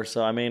actor.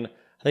 So I mean,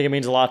 I think it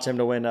means a lot to him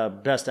to win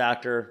Best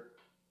Actor.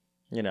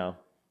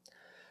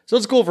 So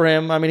it's cool for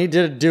him. I mean, he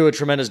did do a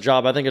tremendous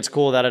job. I think it's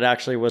cool that it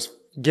actually was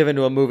given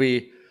to a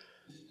movie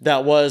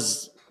that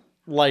was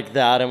like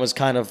that and was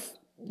kind of,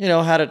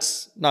 had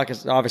its,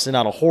 obviously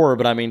not a horror,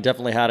 but I mean,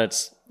 definitely had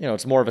its,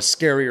 it's more of a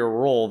scarier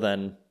role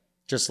than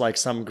just like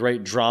some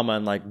great drama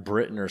in like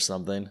Britain or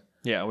something.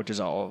 Yeah, which is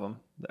all of them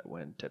that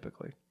win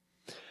typically.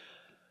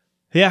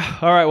 Yeah.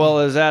 All right. Well,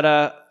 is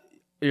that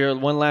your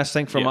one last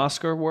thing from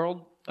Oscar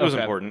World? It was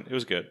important. It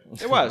was good.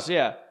 It was,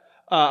 yeah.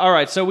 All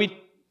right. So we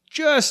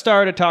just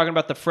started talking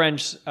about the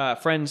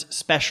Friends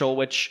special.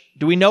 Which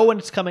do we know when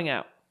it's coming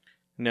out?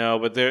 No,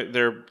 but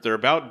they're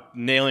about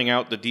nailing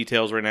out the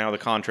details right now, the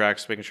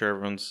contracts, making sure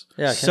everyone's.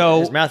 Yeah.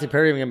 So is Matthew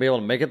Perry even gonna be able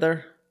to make it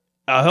there?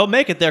 He'll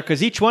make it there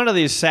because each one of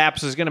these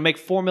saps is going to make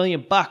 $4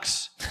 million.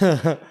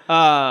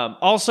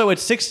 Also,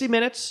 it's 60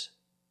 minutes,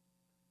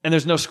 and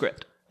there's no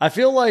script. I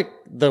feel like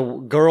the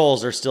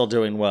girls are still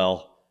doing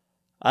well.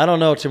 I don't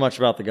know too much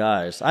about the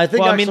guys. I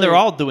think. Well, I mean, they're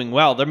all doing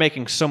well. They're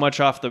making so much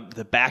off the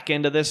back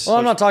end of this. Well,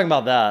 I'm not talking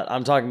about that.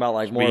 I'm talking about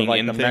like more of Being like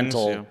in the things,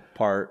 mental yeah.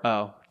 part.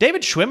 Oh,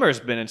 David Schwimmer's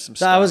been in some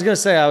stuff. I was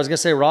gonna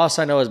say Ross.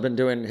 I know has been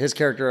doing his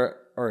character.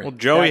 Or Well,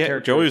 Joey that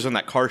character. was on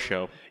that car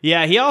show.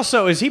 Yeah, he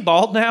also is he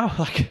bald now?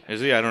 Like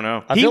Is he? I don't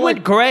know. he feel went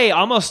like- gray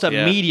almost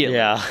immediately.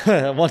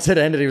 Yeah. Once it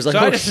ended, he was like, So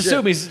oh, I just shit.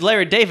 assume he's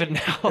Larry David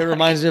now. It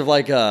reminds me of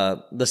like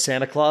the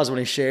Santa Claus when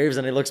he shaves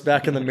and he looks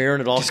back in the mirror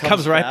and it all Just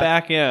comes right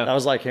back. Yeah. That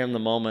was like him the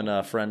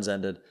moment Friends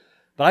ended.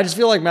 But I just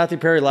feel like Matthew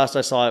Perry, last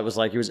I saw it, was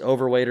like he was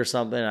overweight or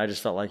something. And I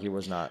just felt like he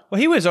was not.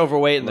 Well, he was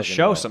overweight in the Looking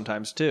show well.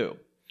 sometimes too.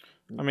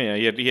 I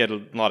mean, he had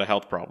a lot of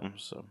health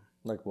problems. So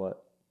Like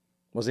what?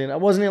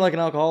 Wasn't he like an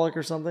alcoholic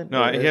or something?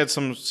 no, Or- he had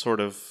some sort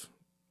of.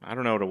 I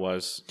don't know what it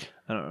was.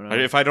 I don't know.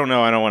 If I don't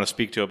know, I don't want to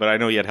speak to it. But I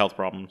know he had health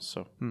problems.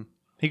 So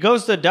He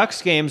goes to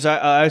Ducks games.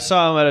 I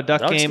saw him at a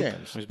Ducks Ducks game,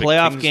 games. He's a big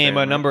playoff Kings game fan, a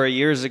right? number of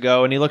years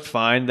ago, and he looked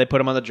fine. They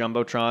put him on the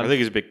Jumbotron. I think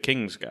he's a big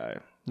Kings guy.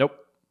 Nope.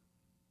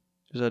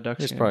 Is that a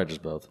Ducks He's game? probably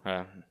just both.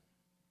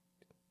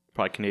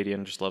 Probably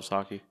Canadian, just loves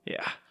hockey.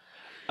 Yeah.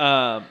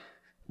 But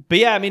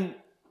yeah, I mean,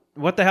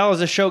 what the hell is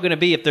this show going to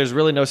be if there's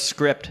really no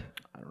script?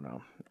 I don't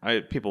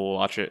know. People will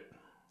watch it.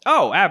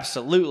 Oh,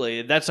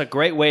 absolutely. That's a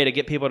great way to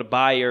get people to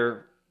buy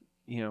your,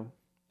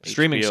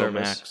 streaming HBO service.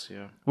 Max,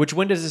 yeah. Which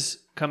when does this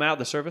come out,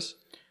 the service?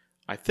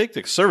 I think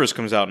the service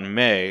comes out in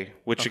May,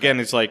 which again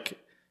is like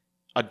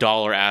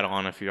 $1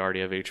 add-on if you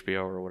already have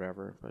HBO or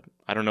whatever. But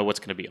I don't know what's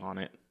going to be on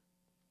it.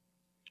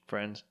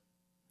 Friends.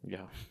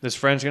 Yeah, This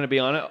Friends going to be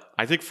on it?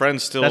 I think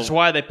Friends still. That's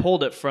why they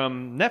pulled it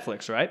from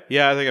Netflix, right?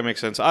 Yeah, I think it makes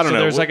sense. I don't So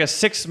know. there's like a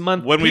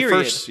 6-month when we period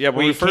first, yeah, when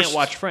where we you first can't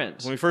watch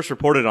Friends. When we first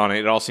reported on it,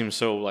 it all seemed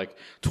so like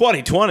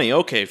 2020,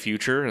 okay,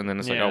 future, and then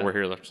it's like, Yeah. oh, we're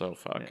here, so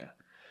fuck.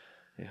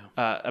 Yeah.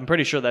 I'm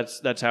pretty sure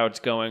that's how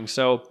it's going.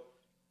 So,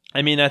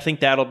 I mean, I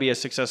think that'll be a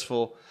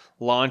successful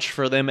launch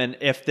for them. And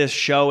if this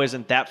show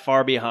isn't that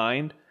far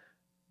behind,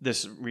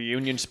 this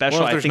reunion special,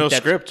 Well, if I there's think no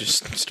that's- script,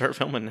 just start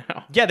filming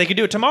now. Yeah, they could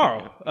do it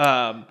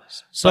tomorrow.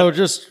 So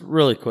just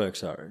really quick,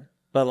 sorry.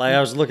 But like I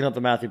was looking up the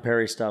Matthew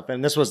Perry stuff,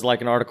 and this was like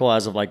an article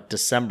as of like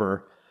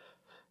December.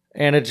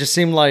 And it just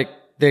seemed like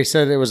they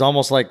said it was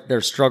almost like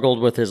they're struggled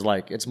with his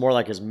it's more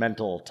like his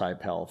mental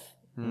type health,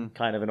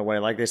 kind of in a way.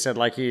 Like they said,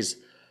 like he's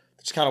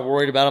just kind of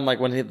worried about him. Like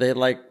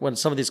when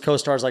some of these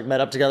co-stars like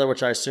met up together,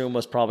 which I assume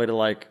was probably to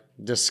like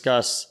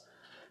discuss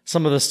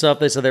some of the stuff.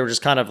 They said they were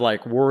just kind of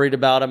like worried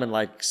about him, and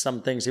like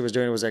some things he was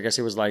doing was, I guess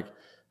he was like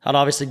had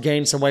obviously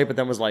gained some weight, but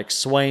then was like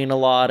swaying a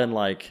lot and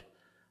like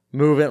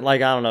moving,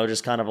 like I don't know,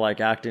 just kind of like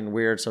acting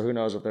weird. So who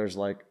knows if there's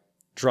like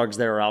drugs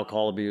there or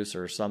alcohol abuse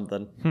or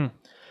something.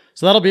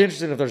 So that'll be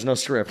interesting if there's no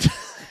script.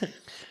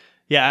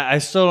 Yeah, I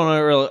still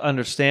don't really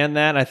understand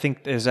that. I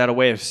think is that a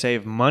way of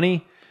save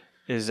money?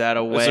 Is that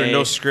a way? Is there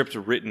no script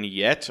written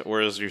yet,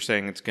 or is you're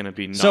saying it's going to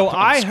be? So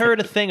I heard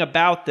a thing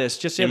about this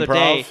just the other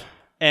day, Improv?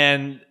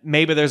 and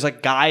maybe there's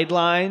like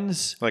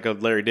guidelines. Like a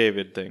Larry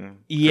David thing.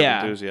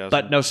 Yeah, Enthusiasm.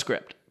 but no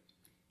script.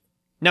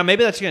 Now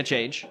maybe that's going to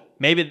change.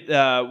 Maybe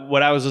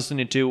what I was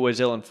listening to was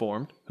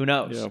ill-informed. Who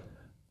knows? Yeah.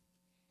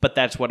 But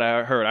that's what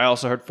I heard. I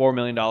also heard $4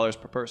 million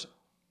per person.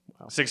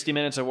 Wow. 60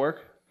 minutes of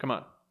work? Come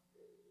on.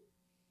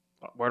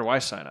 Where do I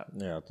sign up?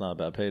 Yeah, it's not a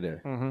bad payday.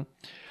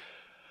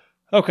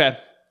 Okay.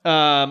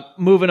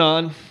 Moving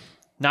on.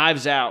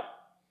 Knives Out.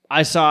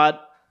 I saw it.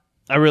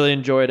 I really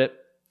enjoyed it.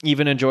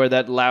 Even enjoyed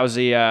that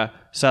lousy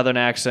southern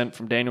accent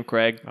from Daniel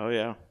Craig. Oh,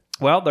 yeah.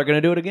 Well, they're going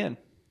to do it again.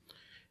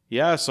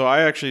 Yeah, so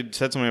I actually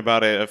said something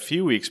about it a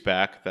few weeks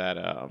back that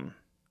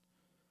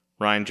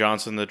Rian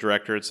Johnson, the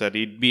director, had said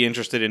he'd be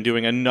interested in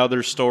doing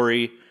another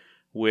story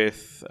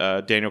with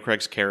Daniel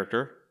Craig's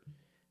character.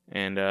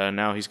 And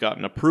now he's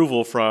gotten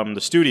approval from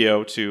the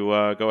studio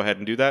to go ahead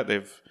and do that.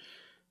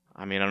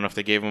 I don't know if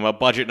they gave him a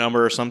budget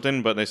number or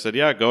something, but they said,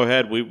 yeah, go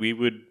ahead. We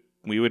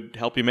would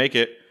help you make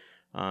it.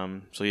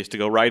 So he has to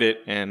go write it,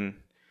 and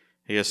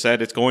he has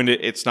said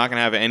it's not going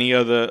to have any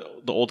of the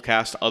old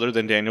cast other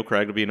than Daniel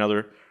Craig. It'll be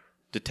another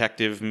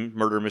detective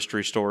murder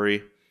mystery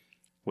story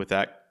with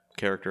that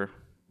character,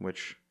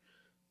 which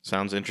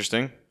sounds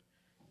interesting.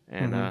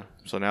 And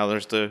so now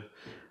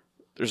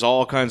there's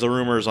all kinds of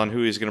rumors on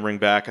who he's going to bring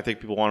back. I think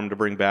people want him to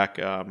bring back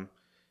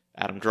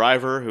Adam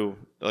Driver, who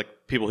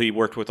people he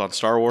worked with on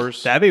Star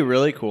Wars. That'd be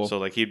really cool.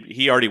 So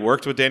he already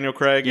worked with Daniel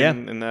Craig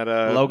in that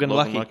Logan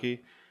Lucky.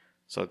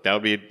 So that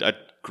would be a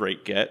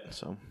great get.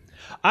 So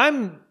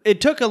It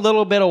took a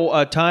little bit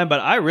of time, but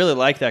I really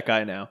like that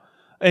guy now.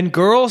 And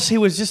Girls, he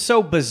was just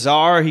so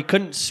bizarre. He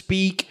couldn't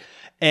speak,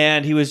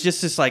 and he was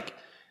just this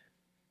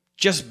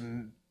just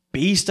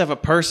beast of a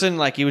person.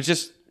 Like he was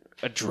just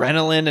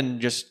adrenaline and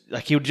just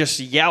he would just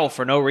yell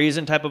for no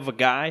reason type of a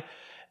guy.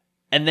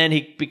 And then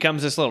he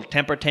becomes this little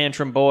temper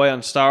tantrum boy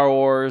on Star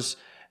Wars,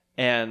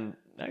 and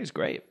he's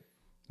great.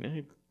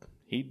 Yeah,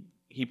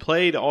 he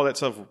played all that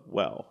stuff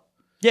well.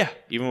 Yeah,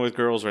 even with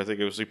Girls, where I think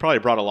he probably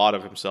brought a lot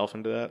of himself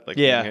into that. Like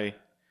being a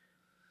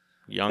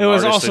young. It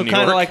was artist also in New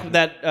kind of York. like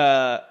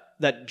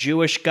that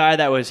Jewish guy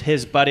that was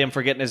his buddy. I'm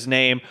forgetting his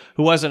name.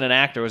 Who wasn't an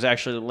actor? Was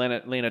actually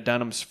Lena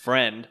Dunham's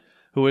friend.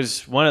 Who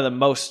was one of the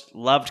most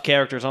loved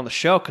characters on the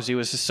show because he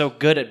was just so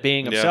good at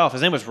being himself.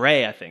 His name was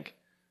Ray, I think.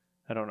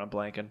 I don't know,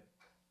 blanking.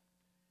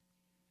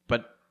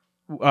 But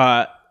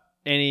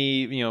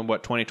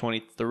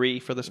 2023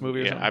 for this movie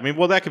or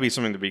something? That could be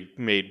something to be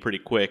made pretty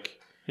quick.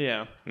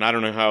 Yeah. And I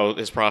don't know how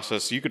his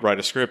process, you could write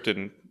a script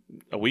in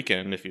a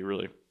weekend if you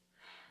really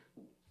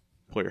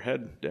pull your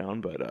head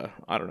down, but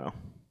I don't know.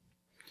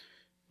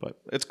 But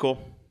it's cool.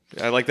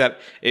 I like that.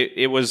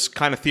 It was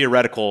kind of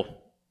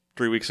theoretical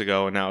 3 weeks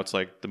ago, and now it's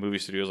like the movie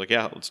studio is like,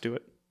 yeah, let's do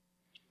it.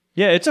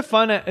 Yeah, it's a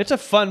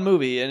fun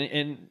movie,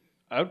 and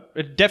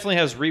it definitely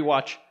has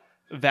rewatch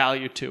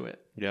value to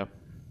it. Yeah.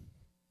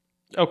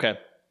 Okay.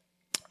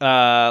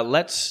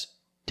 Let's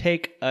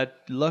take a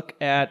look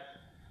at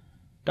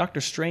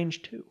Doctor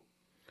Strange 2.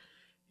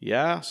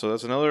 Yeah, so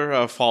that's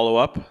another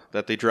follow-up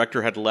that the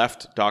director had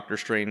left Doctor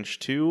Strange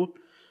 2.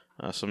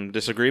 Some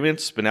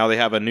disagreements, but now they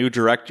have a new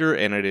director,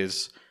 and it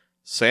is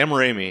Sam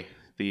Raimi,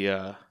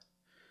 the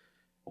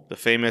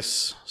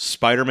famous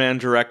Spider-Man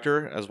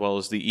director, as well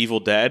as the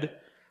Evil Dead.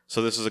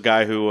 So this is a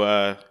guy who...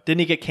 Didn't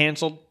he get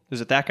canceled?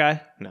 Is it that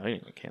guy? No, he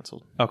didn't get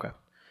canceled. Okay.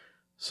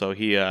 So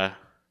he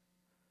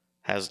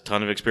has a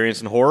ton of experience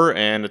in horror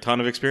and a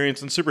ton of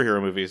experience in superhero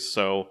movies.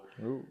 So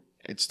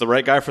it's the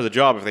right guy for the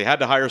job. If they had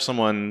to hire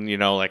someone,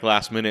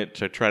 last minute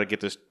to try to get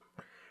this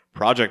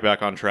project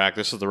back on track,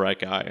 this is the right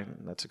guy.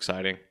 And that's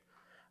exciting.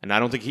 And I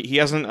don't think he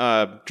hasn't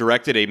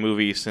directed a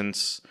movie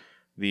since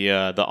the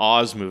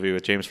Oz movie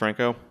with James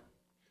Franco.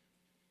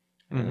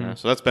 Mm-hmm.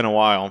 So that's been a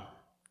while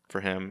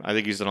for him. I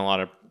think he's done a lot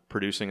of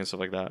producing and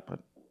stuff like that. But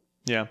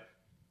yeah,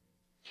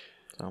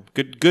 so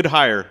good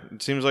hire.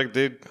 It seems like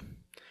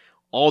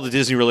all the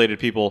Disney related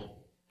people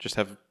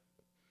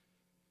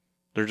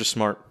they're just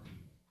smart.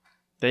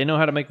 They know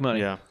how to make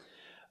money.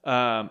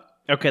 Yeah.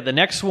 Okay, the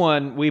next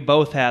one, we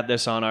both had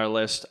this on our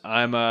list.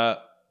 I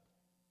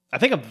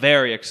think I'm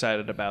very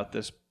excited about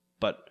this,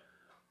 but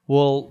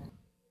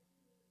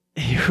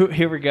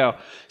here we go.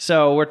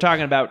 So we're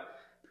talking about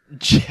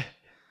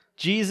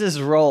Jesus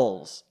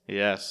Rolls.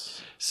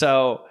 Yes.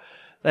 So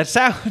that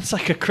sounds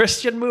like a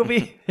Christian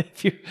movie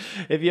if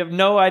you have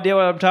no idea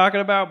what I'm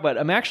talking about, but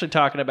I'm actually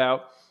talking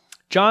about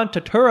John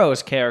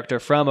Turturro's character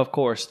from, of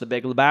course, The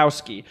Big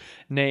Lebowski,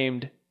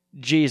 named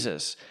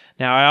Jesus.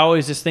 Now, I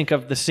always just think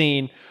of the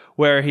scene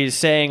where he's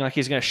saying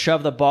he's going to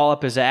shove the ball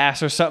up his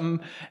ass or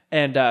something,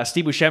 and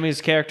Steve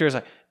Buscemi's character is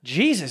like,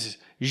 Jesus,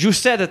 you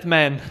said it,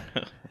 man.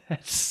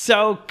 It's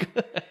so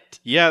good.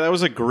 Yeah, that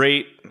was a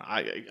great...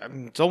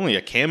 it's only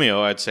a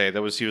cameo, I'd say.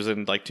 He was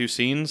in 2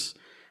 scenes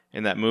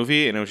in that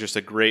movie, and it was just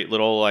a great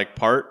little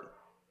part.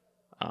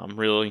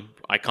 Really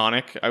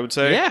iconic, I would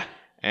say. Yeah.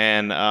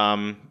 And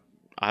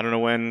I don't know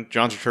when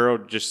John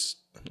Turturro just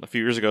a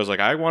few years ago was like,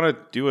 I want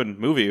to do a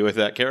movie with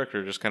that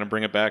character, just kind of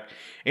bring it back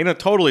in a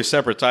totally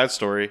separate side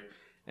story.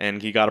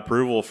 and he got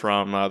approval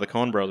from the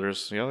Coen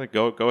brothers. Like,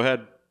 go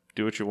ahead,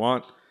 do what you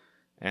want.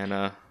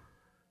 And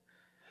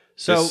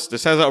so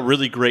this has a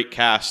really great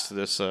cast.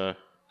 This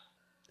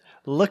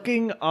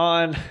looking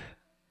on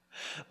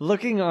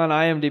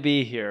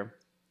IMDb here,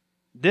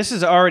 this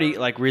is already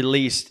like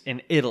released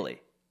in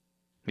Italy.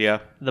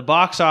 Yeah, the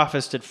box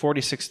office did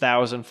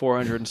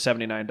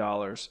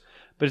 $46,479,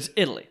 but it's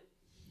Italy.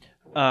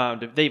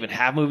 Do they even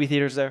have movie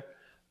theaters there?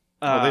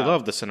 They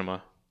love the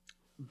cinema.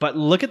 But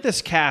look at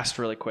this cast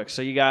really quick.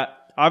 So you got,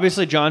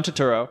 obviously, John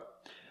Turturro,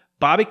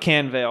 Bobby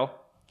Cannavale,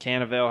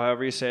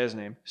 however you say his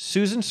name,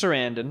 Susan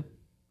Sarandon,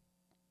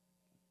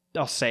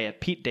 I'll say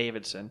it, Pete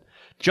Davidson,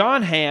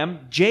 John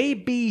Hamm,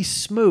 J.B.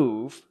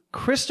 Smoove,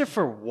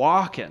 Christopher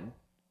Walken.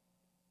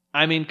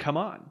 I mean, come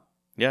on.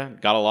 Yeah,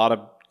 got a lot of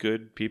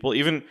good people.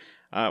 Even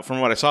from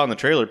what I saw in the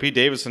trailer, Pete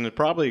Davidson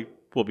probably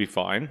will be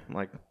fine.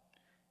 Like,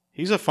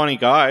 he's a funny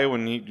guy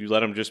when you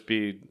let him just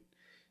be.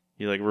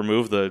 You like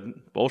remove the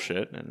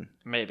bullshit, and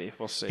maybe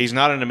we'll see. He's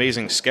not an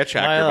amazing sketch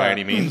actor by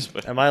any means.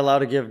 But am I allowed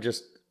to give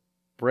just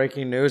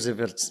breaking news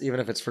even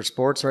if it's for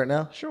sports right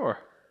now? Sure.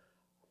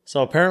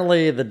 So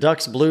apparently, the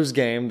Ducks Blues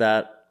game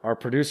that our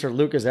producer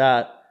Luke is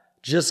at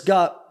just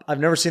got.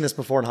 I've never seen this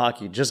before in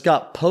hockey. Just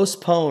got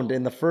postponed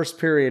in the first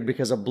period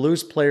because a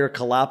Blues player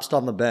collapsed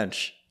on the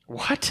bench.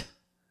 What?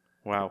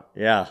 Wow.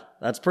 Yeah,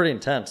 that's pretty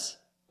intense.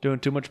 Doing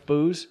too much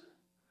booze?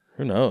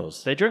 Who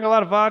knows? They drink a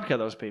lot of vodka,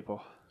 those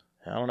people.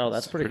 I don't know.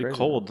 That's pretty crazy.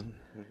 Cold.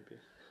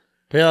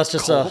 But yeah, that's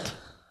just a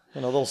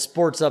little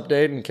sports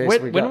update in case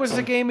when was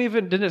the game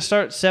even? Didn't it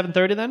start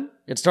 7:30 then?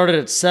 It started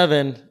at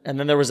 7, and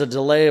then there was a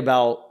delay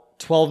about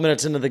 12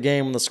 minutes into the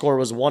game when the score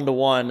was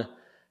 1-1,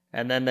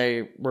 and then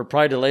they were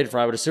probably delayed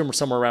for, I would assume,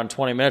 somewhere around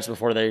 20 minutes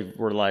before they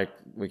were like,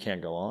 we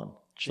can't go on.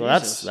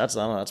 Jesus. So that's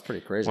I don't know, that's pretty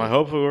crazy. Well, I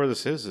hope whoever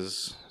this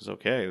is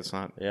okay. It's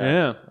not.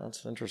 Yeah.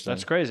 That's interesting.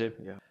 That's crazy.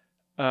 Yeah.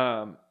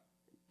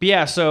 But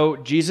yeah, so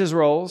Jesus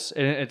Rolls,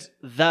 and it's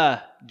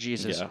the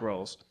Jesus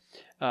Rolls,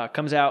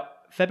 comes out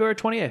February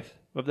 28th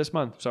of this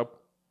month. So,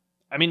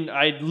 I mean,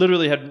 I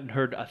literally hadn't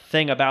heard a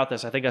thing about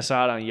this. I think I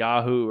saw it on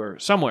Yahoo or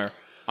somewhere.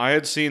 I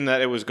had seen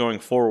that it was going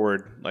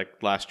forward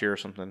like last year or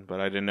something, but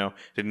I didn't know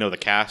the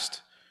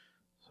cast.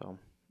 So,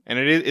 and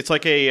it's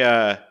like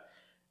a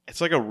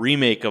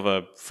remake of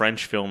a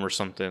French film or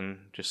something,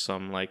 just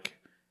some like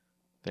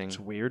thing. It's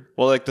weird.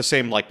 Well, like the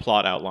same like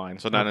plot outline,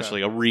 so not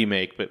necessarily a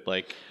remake, but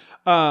like.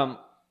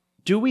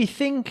 Do we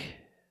think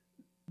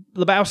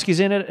Lebowski's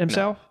in it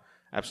himself?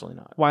 No, absolutely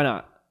not. Why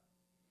not?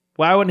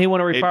 Why wouldn't he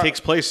want to It takes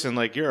place in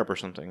like Europe or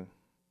something.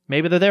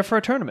 Maybe they're there for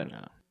a tournament.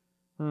 No.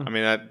 I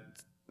mean, I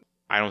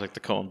don't think the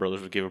Coen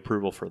brothers would give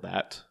approval for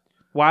that.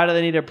 Why do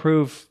they need to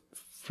approve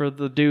for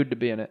the dude to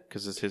be in it?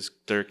 Because it's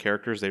their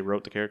characters. They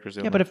wrote the characters.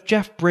 Yeah, but if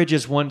Jeff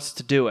Bridges wants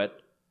to do it,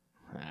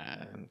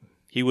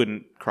 he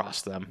wouldn't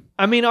cross them.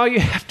 I mean, all you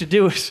have to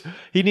do is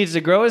he needs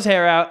to grow his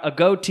hair out, a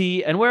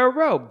goatee, and wear a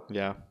robe.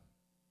 Yeah.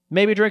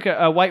 Maybe drink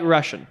a White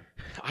Russian.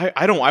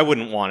 I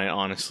wouldn't want it,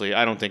 honestly.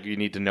 I don't think you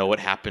need to know what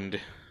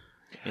happened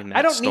in that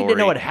I don't story. need to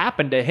know what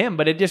happened to him,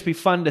 but it'd just be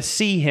fun to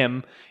see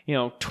him,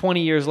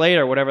 20 years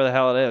later, whatever the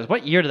hell it is.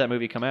 What year did that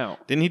movie come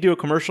out? Didn't he do a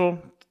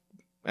commercial?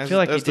 I feel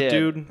like he the did.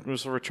 Dude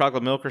was for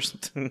chocolate milk or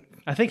something.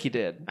 I think he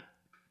did.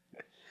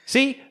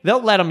 See,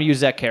 they'll let him use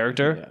that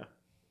character.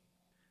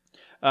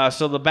 Yeah.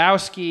 So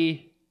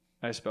Lebowski,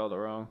 I spelled it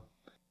wrong.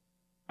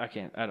 I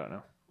don't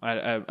know.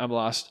 I'm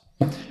lost.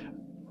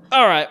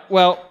 All right.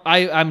 Well,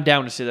 I'm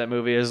down to see that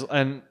movie,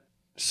 and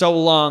so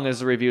long as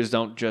the reviews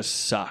don't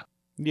just suck.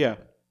 Yeah.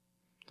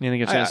 You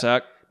think it's going to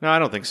suck? No, I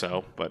don't think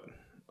so, but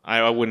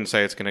I wouldn't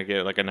say it's going to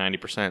get like a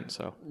 90%,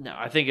 so. No,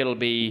 I think it'll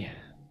be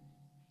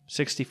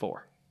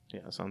 64.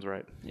 Yeah, that sounds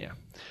right. Yeah.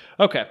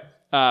 Okay.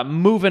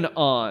 Moving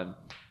on.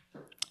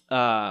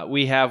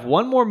 We have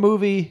one more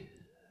movie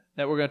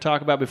that we're going to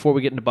talk about before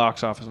we get into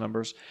box office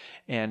numbers.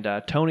 And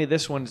Tony,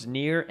 this one's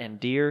near and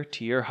dear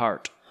to your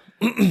heart.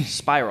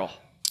 Spiral.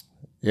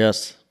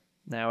 Yes.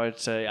 Now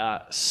it's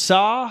a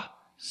Saw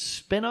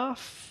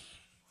spinoff.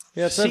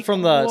 Yeah, it said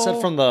from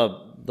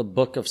the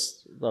book of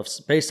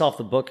based off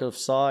the book of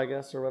Saw, I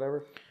guess, or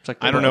whatever. It's like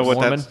I don't know what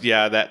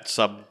that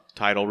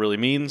subtitle really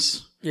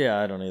means. Yeah,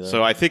 I don't either.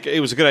 So I think it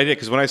was a good idea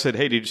because when I said,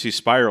 "Hey, did you see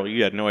Spiral?"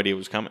 you had no idea it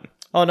was coming.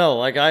 Oh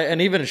no!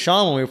 And even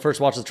Sean, when we first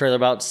watched the trailer,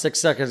 about 6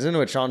 seconds into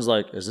it, Sean's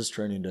like, "Is this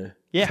Training Day?"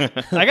 Yeah,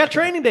 I got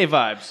Training Day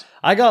vibes.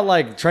 I got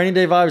like Training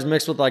Day vibes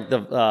mixed with like the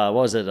what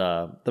was it?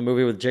 The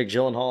movie with Jake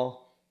Gyllenhaal.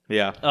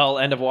 Yeah. Oh,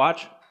 End of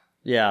Watch.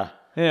 Yeah.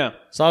 Yeah.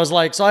 So I was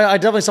like, I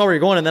definitely saw where you're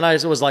going, and then I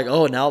was like,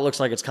 oh, now it looks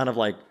like it's kind of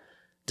like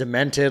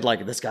demented,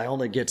 like this guy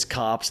only gets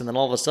cops, and then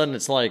all of a sudden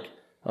it's like,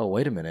 oh,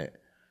 wait a minute.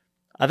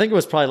 I think it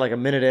was probably like a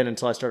minute in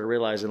until I started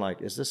realizing,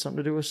 like, is this something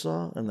to do with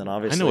Saw? And then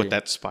obviously, I know what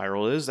that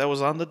spiral is. That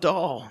was on the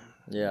doll.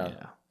 Yeah.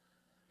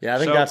 I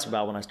think that's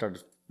about when I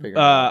started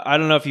figuring. I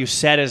don't know if you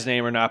said his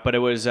name or not, but it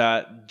was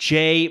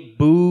Jay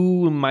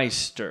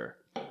Boomeister.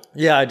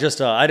 Yeah, I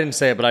didn't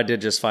say it, but I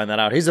did just find that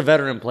out. He's a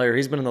veteran player.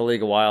 He's been in the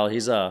league a while.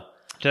 He's Did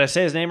I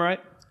say his name right?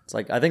 It's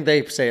like, I think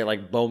they say it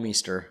like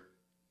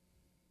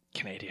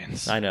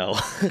Canadians. I know.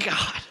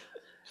 God.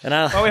 And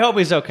well, we hope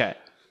he's okay.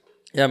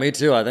 Yeah, me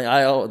too. I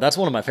think that's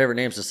one of my favorite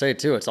names to say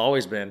too. It's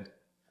always been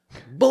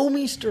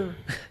Bouwmeester.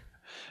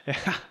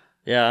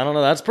 Yeah, I don't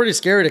know. That's pretty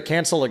scary to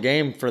cancel a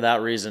game for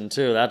that reason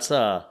too. That's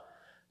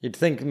you'd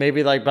think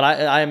maybe but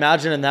I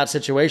imagine in that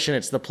situation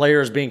it's the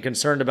players being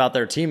concerned about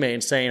their teammate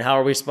and saying,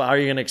 how are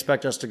you going to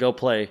expect us to go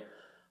play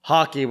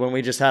hockey when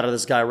we just had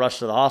this guy rush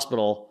to the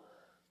hospital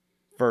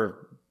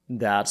for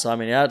that? So I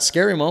mean, yeah, it's a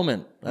scary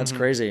moment. That's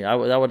crazy. That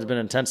would have been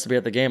intense to be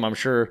at the game. I'm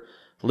sure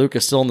Luke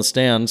is still in the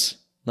stands.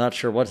 Not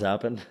sure what's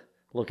happened.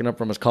 Looking up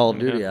from his Call of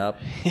Duty app.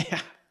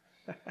 Yeah.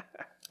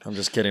 I'm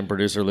just kidding,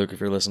 producer Luke, if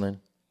you're listening.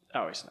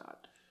 Oh, he's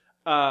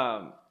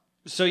not.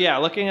 So yeah,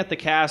 looking at the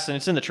cast, and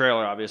it's in the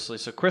trailer, obviously.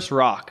 So Chris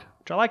Rock,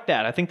 which I like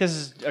that. I think this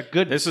is a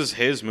good. This is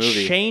his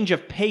movie. Change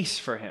of pace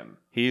for him.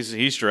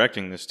 He's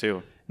directing this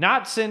too.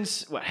 Not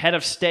since Head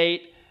of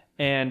State,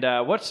 and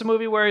what's the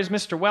movie where he's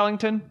Mr.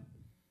 Wellington?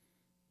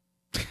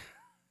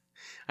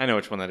 I know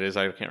which one that is.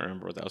 I can't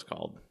remember what that was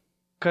called.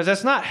 Because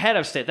that's not Head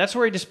of State. That's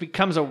where he just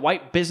becomes a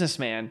white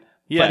businessman.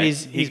 Yeah, but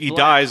he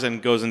dies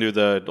and goes into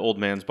the old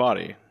man's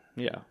body.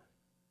 Yeah.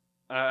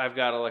 I've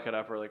got to look it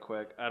up really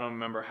quick. I don't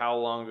remember how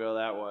long ago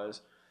that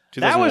was.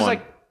 2001. That was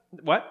like,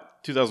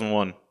 what?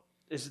 2001.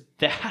 Is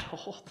that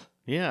old?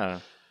 Yeah.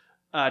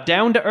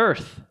 Down to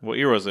Earth. What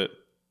year was it?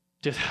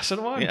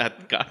 2001. Yeah,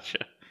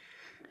 gotcha.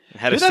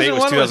 Head of State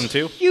was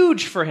 2002? Was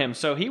huge for him.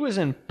 So he was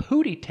in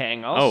Pootie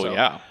Tang also. Oh,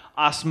 yeah.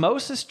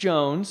 Osmosis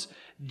Jones,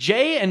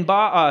 Jay and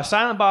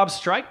Silent Bob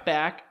Strike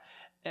Back,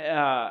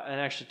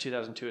 and actually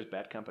 2002 is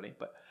Bad Company,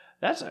 but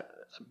that's a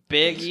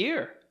big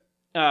year.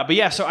 But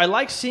yeah, so I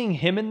like seeing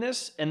him in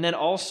this, and then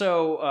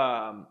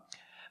also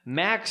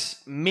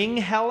Max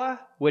Minghella,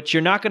 which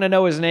you're not going to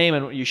know his name,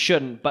 and you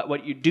shouldn't, but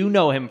what you do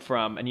know him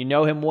from, and you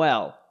know him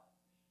well,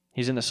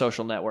 he's in The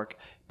Social Network,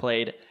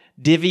 played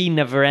Divi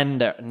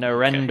Narendra.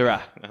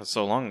 Okay. That's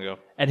so long ago.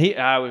 And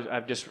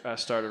I've just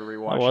started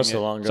rewatching it. Was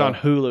so long ago. It's on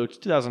Hulu. It's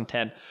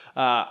 2010.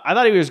 I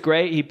thought he was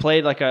great. He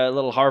played like a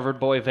little Harvard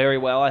boy very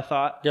well, I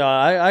thought. Yeah,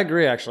 I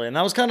agree, actually. And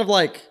that was kind of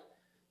like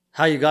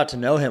how you got to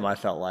know him, I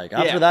felt like.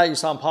 After that, you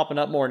saw him popping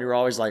up more, and you were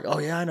always like, oh,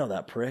 yeah, I know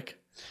that prick.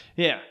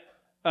 Yeah.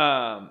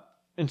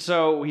 And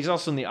so he's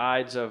also in the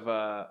Ides of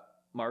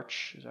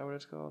March. Is that what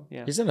it's called?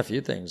 Yeah. He's in a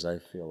few things, I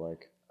feel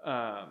like.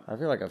 I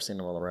feel like I've seen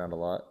him all around a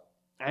lot.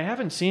 I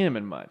haven't seen him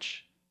in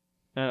much.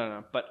 I don't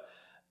know. But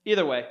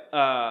either way,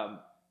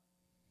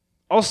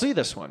 I'll see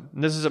this one.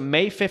 This is a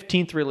May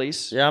 15th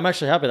release. Yeah, I'm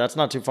actually happy. That's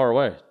not too far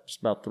away. Just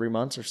about 3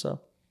 months or so.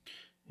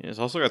 Yeah, it's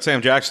also got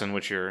Sam Jackson,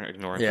 which you're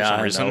ignoring for some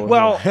I reason. know.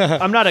 Well,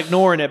 I'm not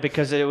ignoring it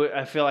because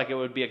I feel like it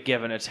would be a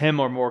given. It's him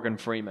or Morgan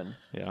Freeman.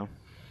 Yeah.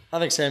 I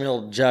think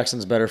Samuel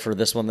Jackson's better for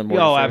this one than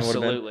Morgan Freeman would have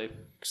been. Absolutely.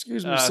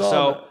 Excuse me,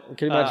 son.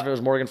 Can you imagine if it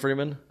was Morgan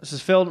Freeman? This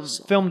is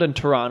filmed in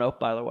Toronto,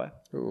 by the way.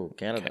 Ooh,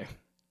 Canada. Okay.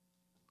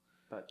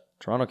 But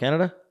Toronto,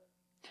 Canada?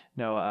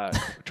 no,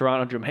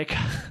 Toronto, Jamaica.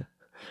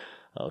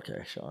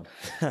 Okay, Sean.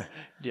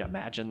 Do you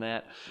imagine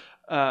that?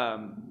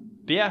 But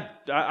yeah,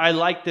 I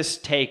like this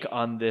take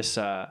on this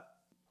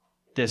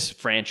this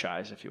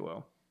franchise, if you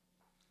will.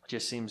 It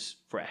just seems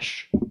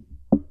fresh.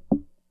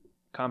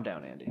 Calm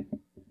down, Andy.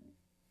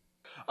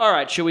 All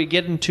right, should we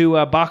get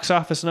into box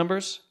office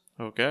numbers?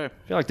 Okay.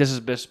 I feel like this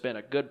has been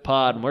a good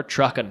pod, and we're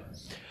trucking.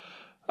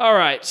 All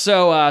right,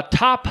 so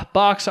top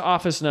box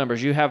office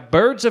numbers. You have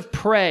Birds of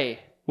Prey,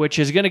 which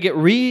is going to get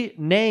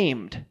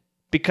renamed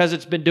because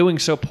it's been doing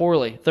so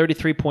poorly.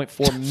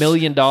 $33.4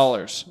 million.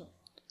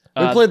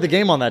 We played the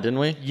game on that, didn't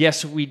we?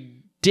 Yes,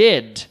 we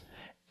did.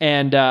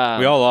 And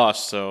We all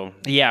lost, so...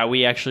 yeah,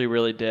 we actually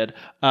really did.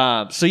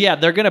 So yeah,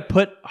 they're going to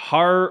put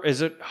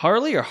is it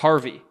Harley or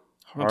Harvey?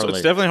 It's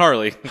definitely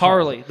Harley.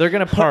 Harley. They're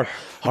going to put...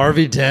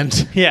 Harvey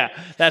Dent. Yeah,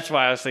 that's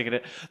why I was thinking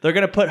it. They're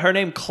going to put her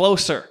name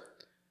closer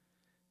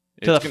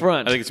to the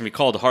front. I think it's going to be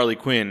called Harley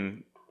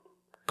Quinn,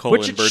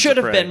 which it should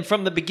have been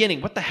from the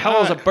beginning. What the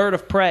hell is a bird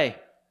of prey?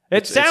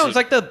 It sounds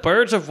like the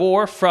Birds of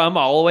War from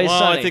Always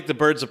Sunny. I think the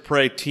Birds of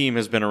Prey team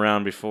has been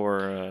around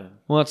before.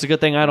 Well, it's a good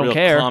thing I don't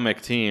care.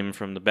 Comic team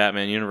from the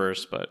Batman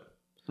universe, but...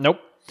 Nope.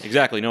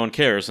 Exactly, no one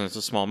cares, and it's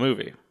a small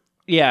movie.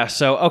 Yeah,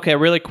 so, okay,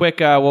 really quick,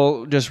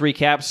 we'll just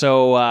recap.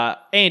 So,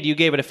 Andy, you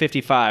gave it a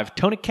 55.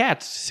 Tony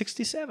Katz,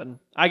 67.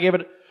 I gave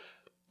it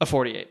a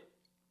 48.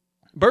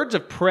 Birds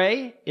of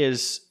Prey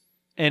is,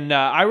 and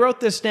I wrote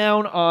this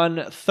down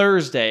on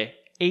Thursday,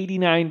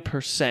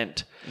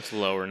 89%. It's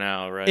lower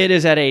now, right? It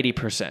is at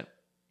 80%.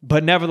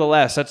 But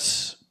nevertheless,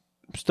 that's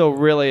still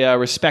really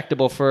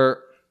respectable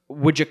for,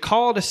 would you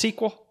call it a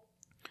sequel?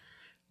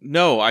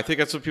 No, I think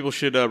that's what people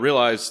should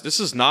realize. This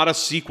is not a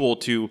sequel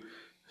to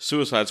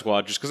Suicide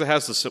Squad, just because it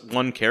has this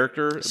one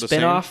character.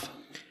 Spin-off?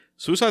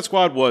 Suicide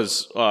Squad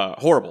was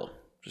horrible.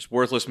 Just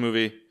worthless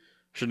movie.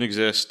 Shouldn't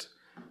exist.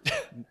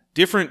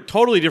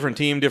 Totally different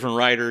team, different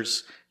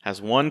writers.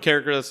 Has one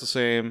character that's the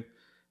same.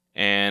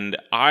 And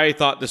I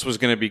thought this was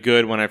going to be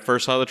good when I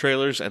first saw the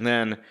trailers. And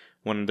then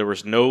when there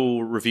was no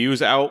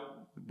reviews out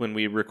when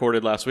we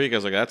recorded last week, I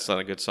was like, that's not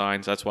a good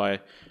sign. So that's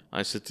why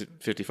I said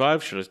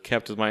 55. Should have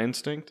kept with my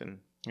instinct. And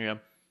yeah.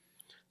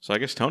 so I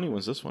guess Tony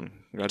wins this one.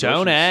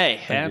 Tony,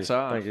 hats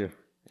off. Thank you.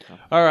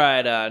 All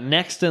right,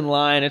 next in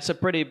line, it's a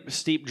pretty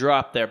steep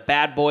drop there.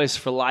 Bad Boys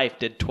for Life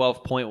did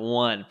 12.1.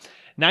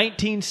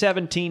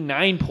 1917,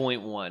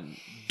 9.1.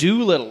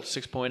 Doolittle,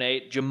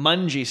 6.8.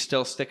 Jumanji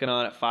still sticking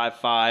on at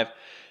 5.5.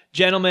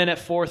 Gentlemen at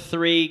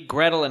 4.3.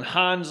 Gretel and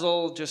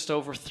Hansel just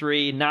over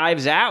 3.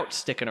 Knives Out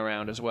sticking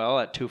around as well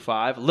at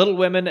 2.5. Little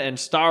Women and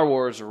Star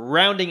Wars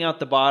rounding out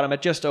the bottom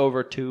at just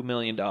over $2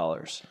 million.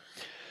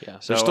 Yeah,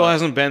 so there still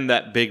hasn't been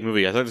that big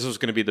movie. I thought this was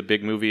going to be the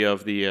big movie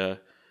of the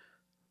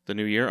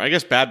new year. I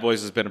guess Bad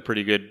Boys has been a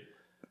pretty good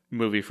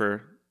movie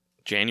for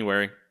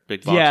January.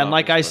 Big box and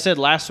like office, I said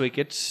last week,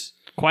 it's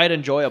quite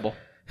enjoyable.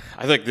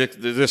 I think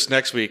this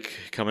next week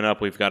coming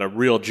up, we've got a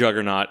real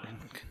juggernaut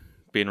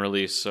being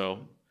released.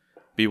 So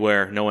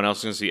beware, no one else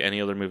is going to see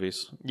any other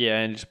movies. Yeah,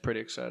 and just pretty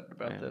excited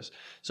about this.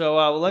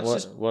 So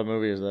What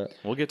movie is that?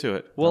 We'll get to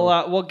it.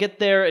 We'll get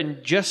there in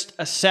just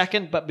a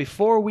second, but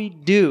before we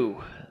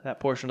do, that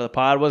portion of the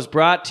pod was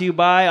brought to you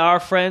by our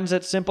friends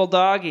at Simple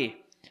Doggy.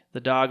 The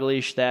dog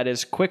leash that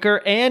is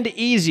quicker and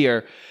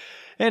easier,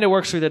 and it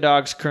works with the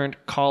dog's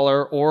current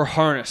collar or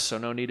harness, so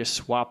no need to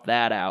swap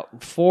that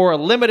out. For a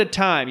limited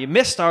time, you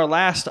missed our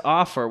last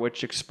offer,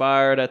 which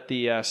expired at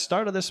the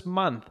start of this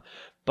month,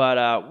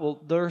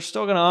 but they're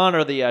still going to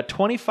honor the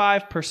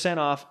 25%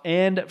 off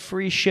and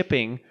free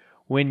shipping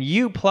when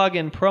you plug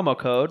in promo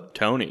code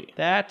Tony.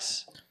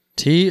 That's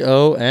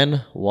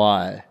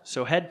TONY.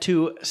 So head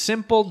to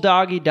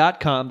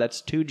simpledoggy.com,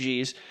 that's 2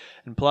 G's,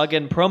 and plug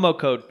in promo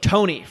code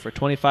TONY for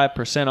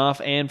 25% off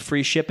and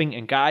free shipping.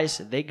 And guys,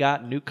 they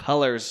got new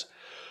colors.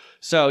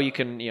 So you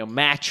can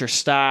match your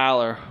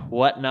style or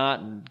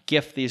whatnot and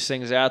gift these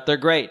things out. They're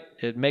great.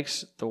 It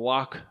makes the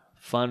walk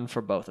fun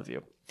for both of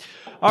you.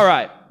 All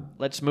right,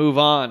 let's move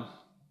on.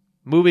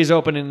 Movies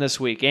opening this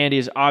week. Andy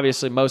is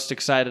obviously most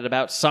excited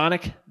about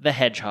Sonic the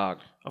Hedgehog.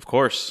 Of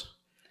course.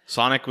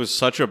 Sonic was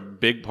such a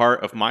big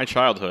part of my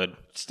childhood.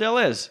 Still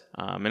is.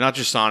 And not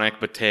just Sonic,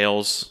 but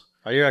Tails.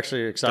 Are you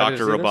actually excited Dr.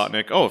 to see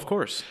Robotnik. Oh, of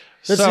course.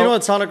 This? You know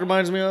what Sonic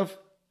reminds me of?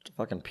 A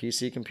fucking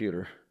PC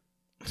computer.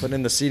 Putting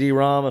in the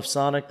CD-ROM of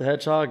Sonic the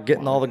Hedgehog,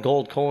 getting all the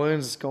gold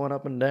coins going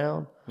up and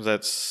down.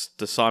 That's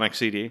the Sonic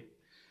CD.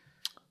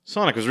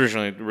 Sonic was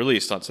originally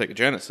released on Sega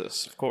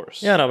Genesis, of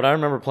course. Yeah, no, but I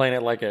remember playing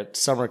it like at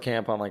summer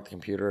camp on like the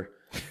computer.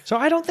 So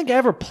I don't think I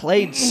ever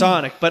played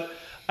Sonic, but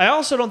I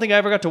also don't think I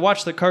ever got to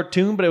watch the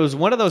cartoon, but it was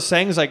one of those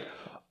things like,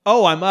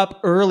 oh, I'm up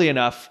early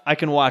enough, I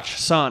can watch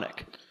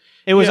Sonic.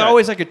 It was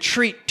always like a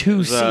treat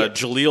to see it.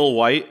 Jaleel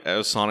White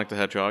as Sonic the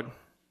Hedgehog.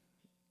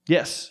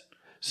 Yes.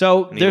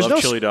 So And there's no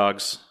chili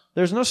dogs.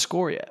 There's no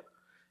score yet.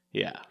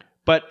 Yeah.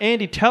 But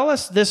Andy, tell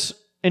us this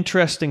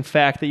interesting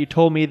fact that you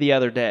told me the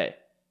other day.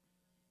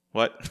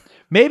 What?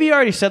 Maybe you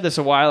already said this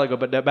a while ago,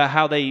 but about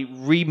how they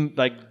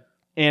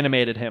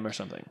animated him or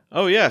something.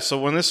 Oh, yeah. So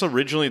when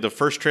the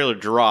first trailer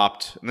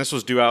dropped, and this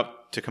was due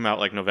out to come out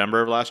like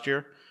November of last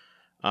year,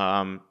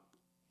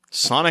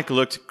 Sonic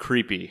looked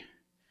creepy.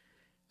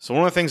 So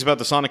one of the things about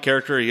the Sonic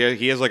character,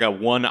 he has like a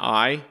one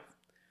eye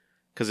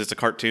because it's a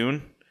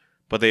cartoon.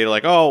 But they're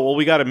like, oh, well,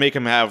 we got to make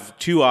him have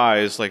 2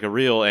 eyes like a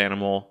real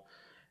animal.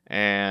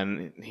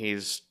 And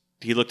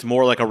he looked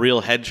more like a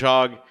real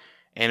hedgehog,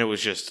 and it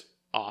was just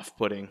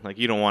off-putting. Like,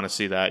 you don't want to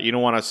see that. You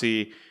don't want to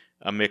see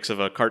a mix of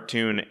a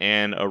cartoon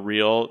and a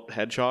real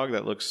hedgehog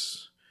that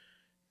looks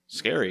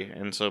scary.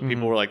 And so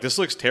people were like, this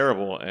looks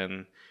terrible.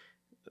 And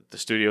the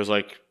studio's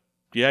like,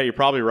 yeah, you're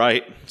probably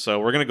right. So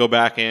we're going to go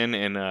back in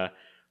and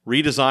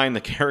redesign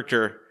the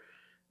character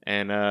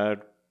and,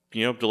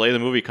 delay the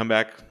movie, come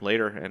back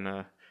later. And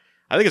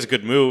I think it's a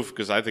good move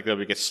because I think that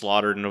would get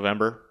slaughtered in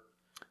November.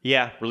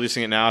 Yeah.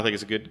 Releasing it now, I think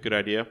is a good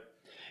idea.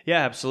 Yeah,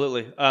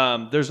 absolutely.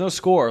 There's no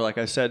score, like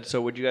I said,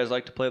 so would you guys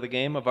like to play the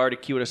game? I've already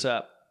queued us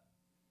up.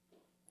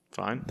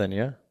 Fine. Then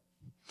yeah.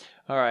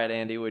 All right,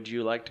 Andy, would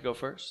you like to go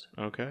first?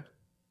 Okay.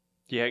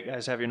 Do you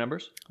guys have your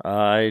numbers?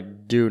 I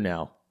do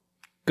now.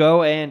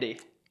 Go, Andy.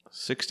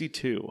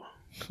 62.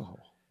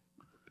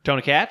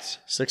 Tony Katz?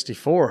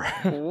 64.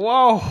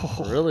 Whoa.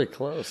 Really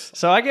close.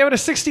 So I gave it a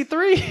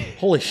 63.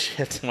 Holy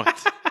shit.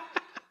 What?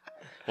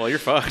 Well, you're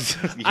fucked.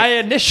 I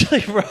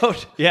initially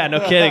wrote... Yeah, no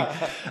kidding.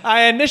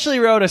 I initially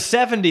wrote a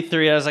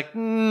 73. I was like,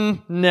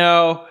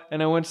 no.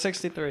 And I went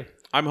 63.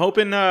 I'm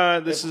hoping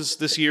this is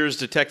this year's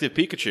Detective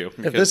Pikachu.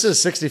 If this is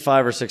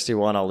 65 or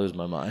 61, I'll lose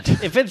my mind.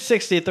 If it's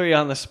 63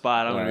 on the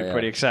spot, I'm going to be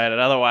pretty excited.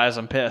 Otherwise,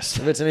 I'm pissed.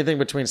 If it's anything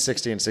between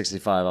 60 and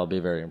 65, I'll be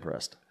very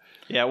impressed.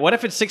 Yeah, what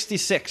if it's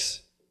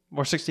 66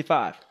 or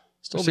 65?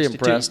 Still or be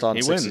 62? impressed on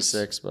He wins.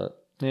 66,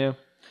 but... Yeah.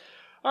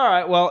 All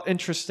right, well,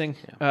 interesting.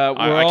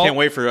 I can't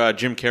wait for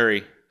Jim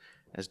Carrey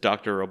as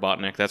Dr.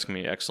 Robotnik. That's going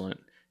to be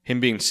excellent. Him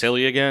being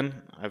silly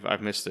again,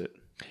 I've missed it.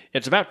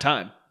 It's about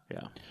time.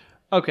 Yeah.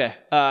 Okay,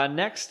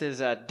 next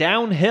is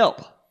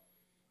Downhill,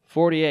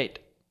 48.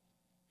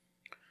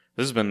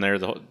 This has been there.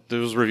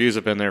 Those reviews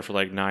have been there for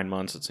like 9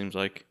 months, it seems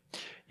like.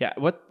 Yeah,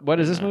 what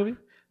is this movie?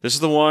 This is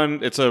the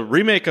one, it's a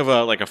remake of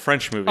a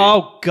French movie.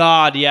 Oh,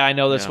 God, yeah, I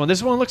know this one.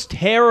 This one looks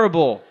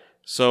terrible.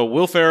 So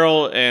Will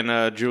Ferrell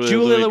and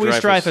Julia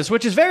Louis-Dreyfus,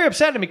 which is very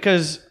upsetting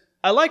because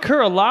I like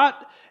her a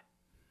lot,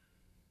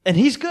 and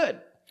he's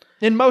good.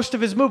 in most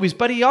of his movies,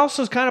 but he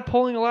also is kind of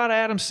pulling a lot of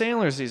Adam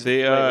Sandler's these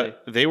lately.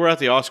 They were at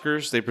the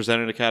Oscars. They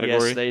presented a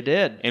category. Yes, they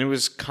did. And it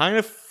was kind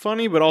of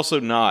funny, but also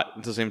not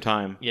at the same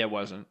time. Yeah, it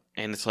wasn't.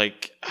 And it's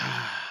like,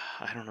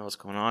 I don't know what's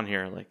going on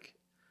here. Like,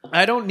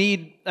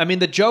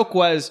 the joke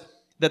was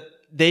that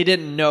they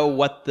didn't know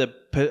what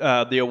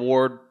the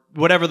award,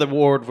 whatever the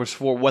award was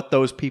for, what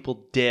those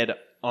people did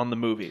on the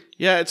movie.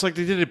 yeah, it's like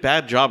they did a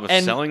bad job of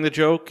selling the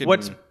joke. And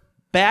What's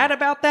bad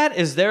about that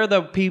is they're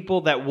the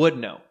people that would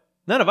know.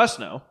 None of us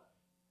know.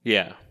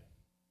 yeah.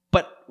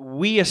 But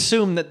we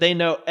assume that they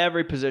know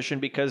every position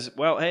because,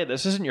 well, hey,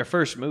 this isn't your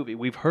first movie.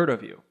 We've heard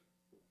of you.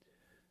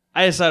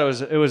 I just thought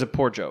it was a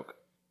poor joke.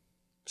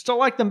 Still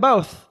like them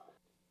both,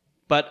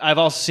 but I've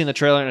also seen the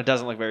trailer and it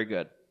doesn't look very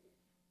good.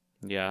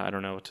 Yeah, I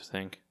don't know what to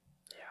think.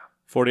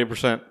 Yeah.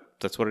 48%.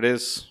 That's what it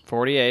is.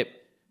 48.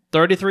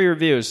 33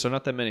 reviews, so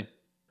not that many.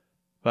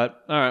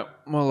 But, all right,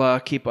 we'll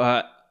keep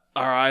our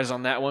eyes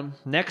on that one.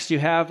 Next, you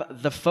have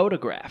The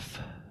Photograph.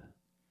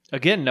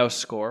 Again, no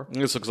score.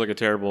 This looks like a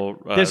terrible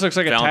This looks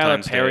like a Tyler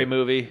Valentine's Perry Day.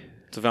 movie.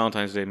 It's a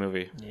Valentine's Day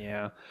movie.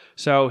 Yeah.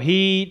 So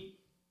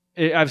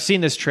I've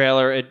seen this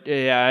trailer.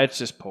 It's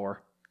just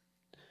poor.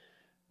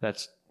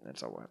 That's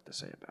all I have to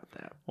say about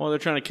that. Well, they're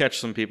trying to catch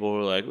some people who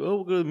are like, oh,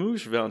 we'll go to the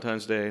movies for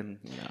Valentine's Day. And,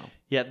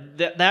 Yeah,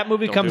 that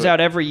movie Don't comes do it. out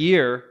every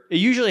year. It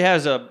usually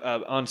has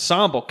a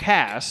ensemble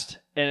cast,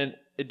 and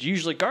it's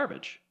usually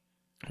garbage.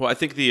 Well, I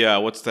think the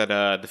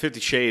 50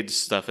 Shades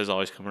stuff is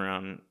always coming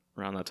around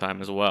that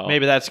time as well.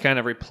 Maybe that's kind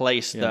of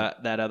replaced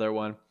that other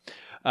one.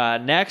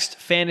 Next,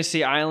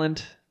 Fantasy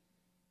Island.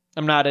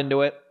 I'm not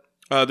into it.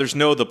 There's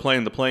the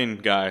plane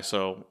guy,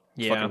 so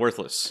it's Yeah. fucking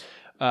worthless.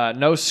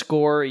 No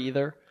score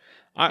either.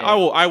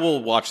 I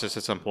will watch this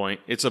at some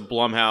point. It's a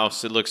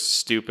Blumhouse. It looks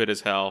stupid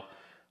as hell.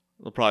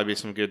 There'll probably be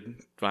some good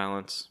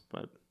violence,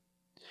 but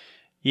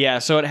Yeah,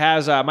 so it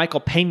has Michael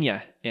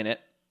Pena in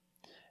it,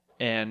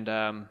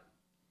 and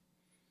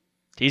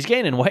he's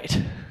gaining weight.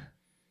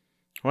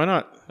 why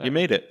not? You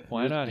made it.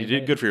 Why not? You He made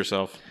did good for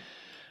yourself.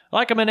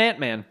 Like him in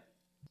Ant-Man.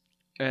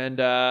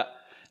 And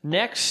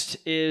next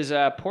is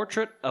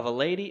Portrait of a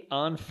Lady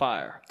on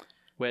Fire,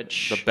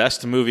 which The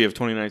best movie of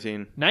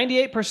 2019.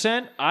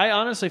 98%. I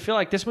honestly feel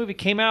like this movie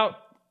came out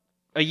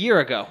a year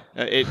ago.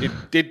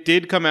 It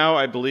did come out,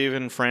 I believe,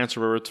 in France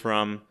or where it's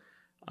from.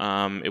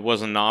 It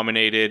wasn't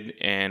nominated,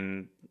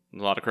 and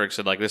a lot of critics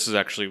said like this is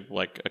actually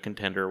like a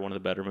contender, one of the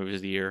better movies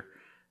of the year.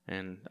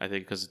 And I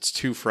think because it's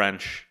too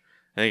French,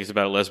 I think it's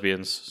about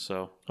lesbians.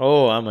 So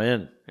Oh, I'm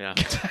in. yeah,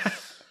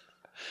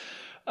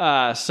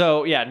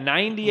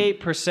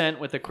 98%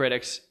 with the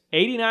critics,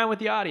 89 with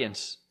the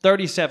audience,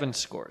 37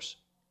 scores.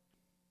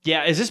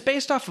 Yeah, is this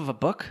based off of a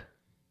book?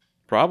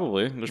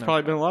 probably. There's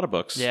probably been a lot of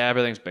books. Yeah,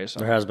 everything's based off.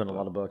 There has been a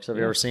lot of books. Have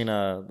you ever seen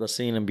the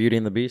scene in Beauty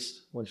and the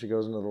Beast when she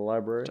goes into the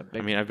library? I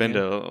mean, I've been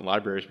to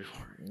libraries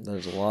before.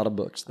 There's a lot of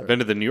books there. I've been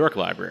to the New York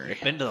Library.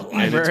 Been to the it's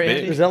library. big.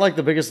 Andy? Is that like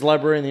the biggest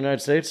library in the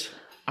United States?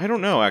 I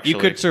don't know, actually. You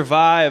could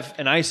survive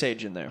an ice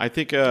age in there. I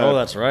think. Oh,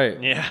 that's right.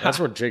 Yeah. That's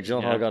where Jake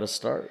Gyllenhaal got his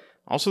start.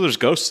 Also, there's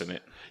ghosts in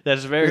it.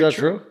 That's very Is that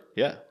true?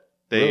 Yeah,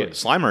 Really?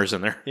 Slimer's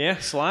in there, Yeah,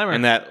 Slimer.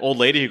 and that old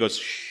lady who goes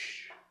shh.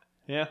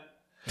 Yeah.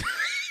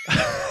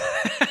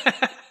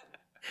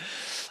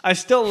 I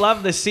still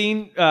love the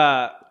scene.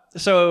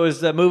 So it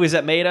was the Movies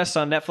That Made Us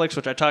on Netflix,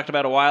 which I talked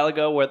about a while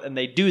ago, and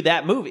they do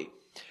that movie,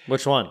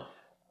 Which one?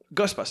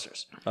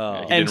 Ghostbusters. Oh, You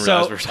And didn't so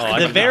realize we were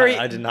talking the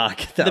I did not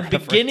get that. the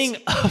reference. beginning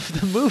of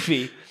the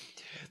movie,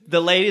 the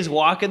lady's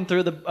walking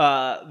through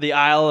the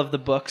aisle of the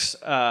books,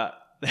 the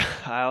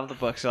aisle of the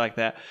books like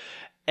that,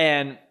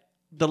 and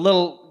the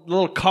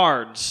little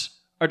cards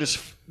are just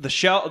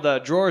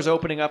the drawers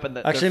opening up and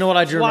Actually, you know what?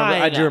 I do remember. I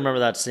do remember. remember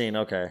that scene.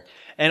 Okay.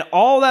 And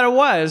all that it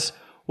was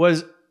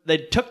they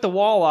took the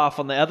wall off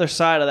on the other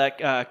side of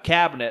that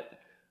cabinet.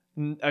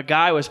 A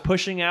guy was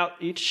pushing out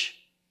each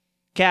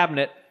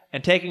cabinet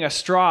and taking a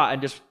straw and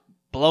just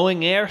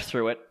blowing air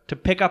through it to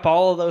pick up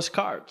all of those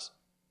cards.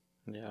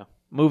 Yeah,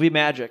 Movie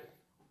magic.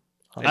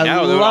 And I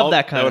now love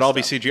that kind That of would all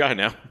be stuff. CGI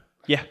now.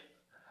 Yeah.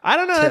 I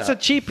don't know. That's Yeah. a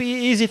cheap,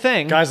 easy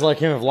thing. Guys like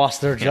him have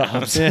lost their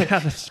jobs. Yeah,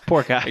 this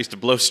poor I guy. used to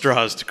blow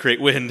straws to create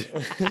wind.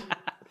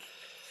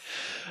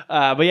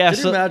 But yeah,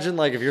 Can you imagine,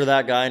 like, if you're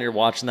that guy and you're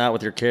watching that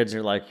with your kids and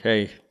you're like,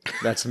 hey,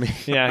 that's me.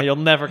 yeah, you'll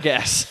never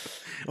guess.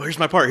 Oh, here's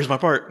my part. Here's my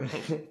part.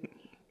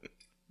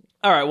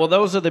 All right. Well,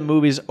 those are the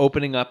movies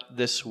opening up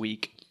this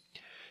week.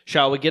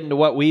 Shall we get into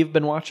what we've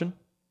been watching?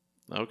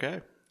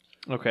 Okay.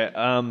 Okay.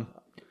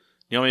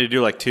 You want me to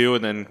do like two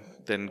and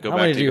then go How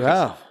back many to do you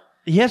have?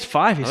 He has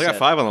 5. He I said. got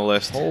 5 on the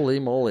list. Holy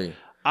moly.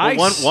 I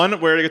Well, s- one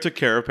where I took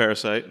care of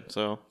Parasite.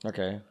 So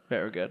Okay.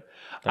 Very good.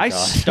 I God.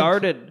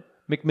 started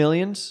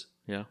McMillions.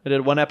 yeah, I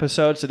did one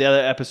episode, so the other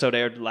episode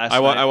aired last I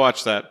night.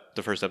 watched the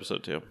first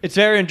episode too. It's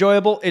very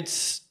enjoyable.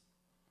 It's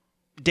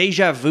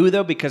deja vu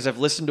though because I've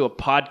listened to a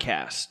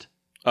podcast.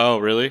 Oh,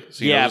 really?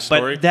 So you know Yeah, the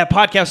story? but that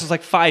podcast was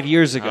like 5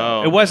 years ago.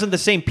 Oh, It wasn't the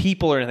same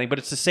people or anything, but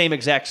it's the same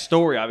exact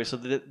story.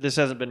 Obviously, this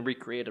hasn't been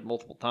recreated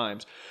multiple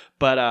times,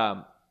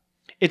 but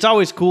it's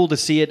always cool to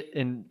see it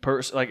in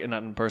person, like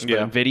not in person, but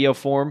Yeah. in video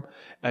form.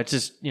 It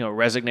just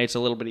resonates a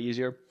little bit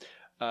easier.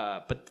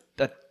 But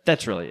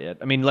that's really it.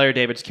 I mean, Larry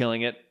David's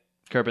killing it.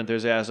 Curb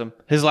Enthusiasm.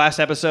 His last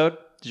episode,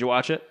 did you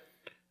watch it?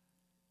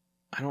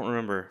 I don't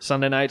remember.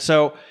 Sunday night.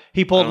 So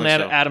he pulled an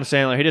so. Adam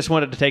Sandler. He just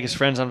wanted to take his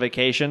friends on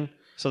vacation.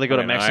 So they go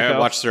to Mexico. I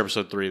watched their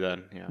episode 3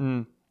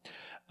 then.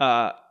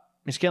 Yeah.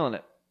 He's killing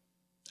it.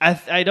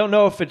 I don't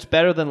know if it's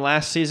better than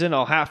last season.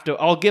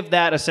 I'll give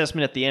that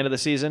assessment at the end of the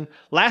season.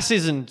 Last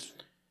season's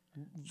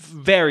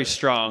very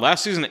strong.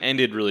 Last season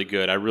ended really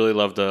good. I really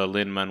loved the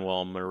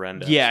Lin-Manuel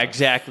Miranda. Yeah, stuff.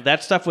 exactly.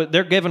 That stuff with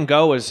their give and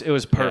go was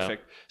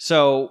perfect. Yeah.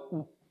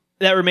 So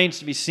that remains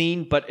to be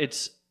seen, but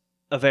it's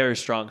a very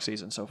strong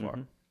season so far.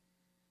 Mm-hmm.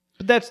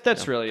 But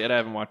that's really it. I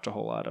haven't watched a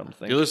whole lot, I don't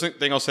think. The other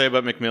thing I'll say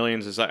about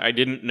McMillions is I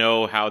didn't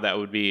know how that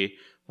would be.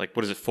 Like,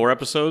 what is it, 4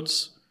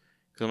 episodes?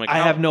 I'm like, I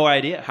have no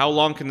idea. How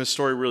long can this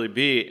story really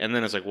be? And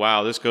then it's like,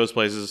 wow, this goes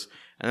places.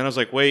 And then I was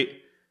like,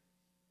 wait,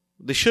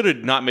 they should have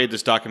not made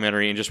this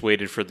documentary and just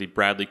waited for the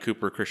Bradley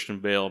Cooper, Christian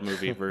Bale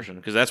movie version.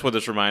 Because that's what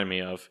this reminded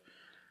me of,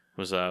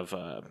 was of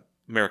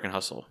American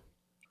Hustle.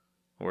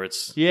 Where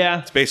it's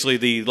basically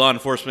the law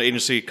enforcement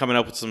agency coming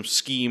up with some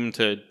scheme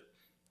to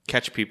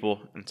catch people.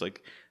 And it's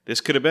like, this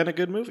could have been a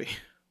good movie.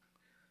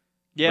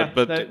 Yeah.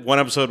 But one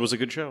episode was a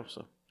good show,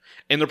 so.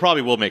 And they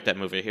probably will make that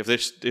movie. If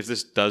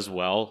this does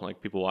well,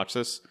 like people watch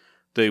this,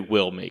 they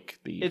will make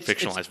the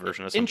fictionalized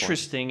version at some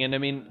interesting, point. And I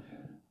mean,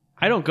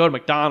 I don't go to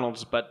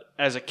McDonald's, but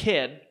as a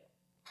kid,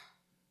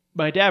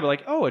 my dad would be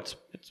like, "Oh, it's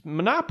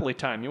Monopoly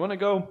time. You want to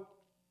go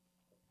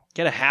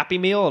get a Happy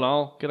Meal, and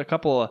I'll get a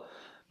couple of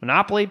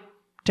Monopoly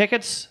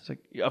tickets?" It's like,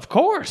 "Of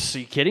course. Are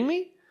you kidding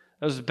me?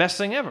 That was the best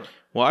thing ever."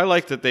 Well, I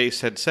like that they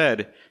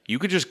said you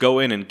could just go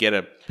in and get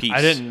a piece.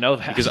 I didn't know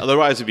that because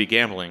otherwise it'd be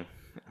gambling.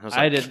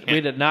 We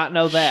did not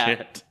know that.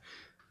 Shit.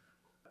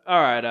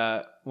 All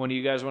right, when do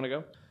you guys want to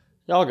go?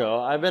 I'll go.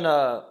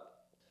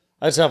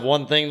 I just have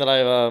one thing that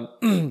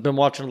I've been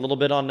watching a little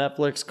bit on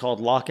Netflix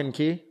called Lock and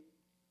Key,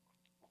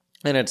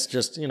 and it's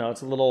just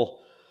it's a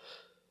little,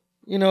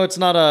 it's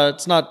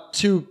not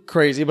too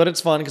crazy, but it's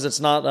fun because it's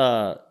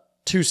not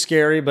too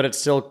scary, but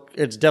it's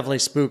definitely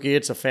spooky.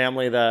 It's a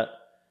family that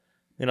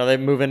they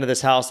move into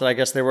this house that I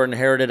guess they were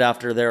inherited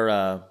after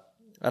their.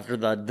 After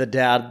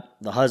the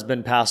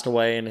husband passed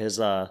away, and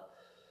his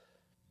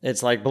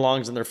it's like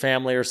belongs in their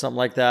family or something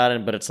like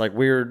that, but it's like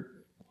weird,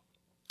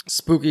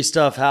 spooky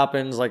stuff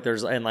happens. Like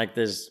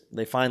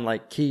they find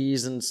like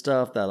keys and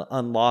stuff that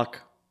unlock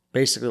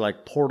basically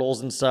like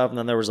portals and stuff. And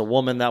then there was a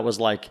woman that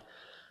was like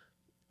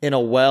in a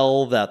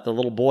well that the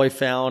little boy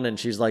found, and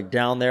she's like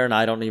down there, and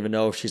I don't even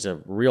know if she's a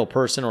real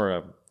person or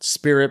a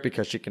spirit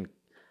because she can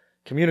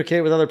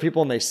communicate with other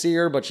people and they see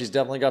her, but she's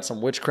definitely got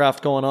some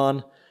witchcraft going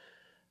on.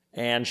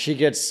 And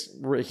he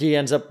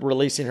ends up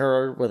releasing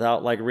her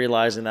without like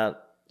realizing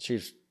that she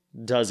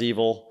does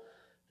evil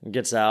and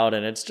gets out.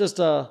 And it's just,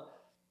 I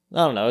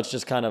don't know. It's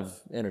just kind of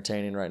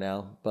entertaining right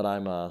now, but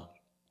I'm,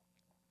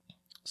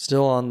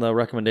 still on the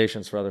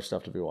recommendations for other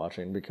stuff to be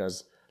watching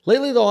because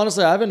lately though,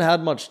 honestly, I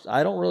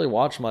don't really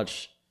watch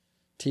much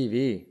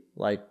TV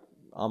like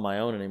on my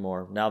own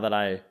anymore now that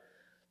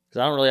because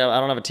I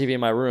don't have a TV in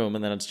my room,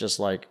 and then it's just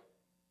like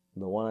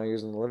the one I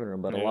use in the living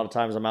room. But a lot of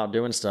times I'm out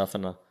doing stuff,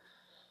 and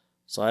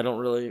so I don't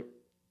really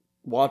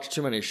watch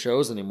too many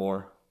shows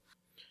anymore.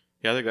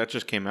 Yeah, I think that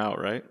just came out,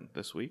 right?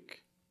 This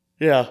week?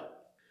 Yeah.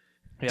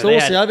 So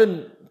we'll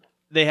see.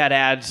 They had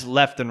ads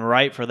left and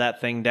right for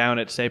that thing down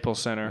at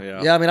Staples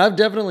Center. Yeah, I mean, I've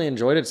definitely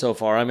enjoyed it so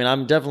far. I mean,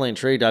 I'm definitely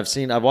intrigued.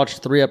 I've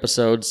watched 3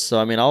 episodes, so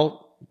I mean,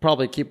 I'll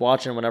probably keep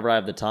watching whenever I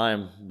have the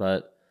time,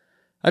 but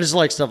I just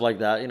like stuff like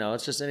that.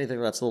 It's just anything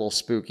that's a little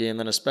spooky, and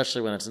then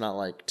especially when it's not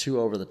like too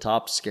over the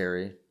top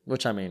scary,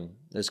 which I mean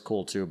is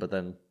cool too, but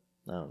then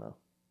I don't know.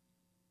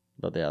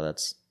 But yeah,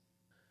 that's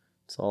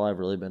all I've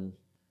really been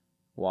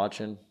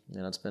watching.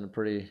 It's been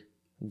pretty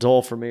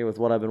dull for me with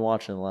what I've been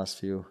watching the last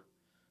few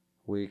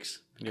weeks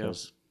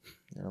because,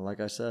 like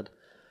I said,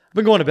 I've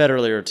been going to bed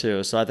earlier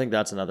too, so I think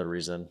that's another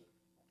reason.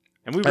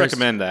 And we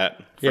recommend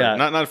that.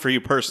 Not for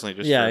you personally,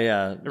 just for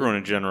everyone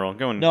in general.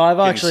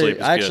 I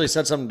actually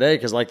said something today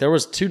because like there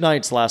was 2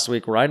 nights last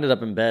week where I ended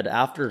up in bed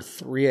after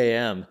 3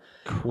 a.m.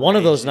 Crazy. One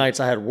of those nights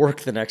I had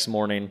work the next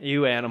morning.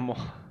 You animal.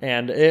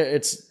 And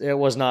it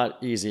was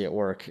not easy at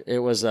work. It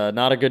was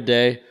not a good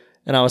day.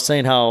 And I was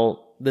saying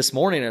how this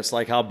morning it's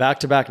like how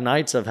back-to-back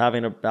nights of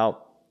having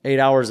about 8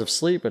 hours of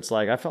sleep. It's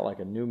like I felt like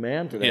a new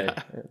man today.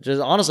 Yeah.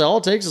 Just honestly, all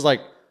it takes is like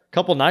a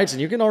couple nights,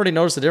 and you can already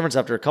notice the difference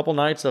after a couple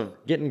nights of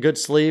getting good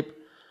sleep,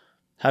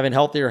 having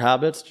healthier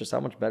habits, just how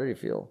much better you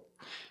feel.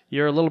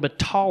 You're a little bit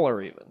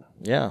taller even.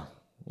 Yeah,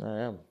 I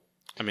am.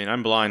 I mean,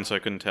 I'm blind, so I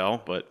couldn't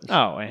tell, but...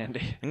 Oh,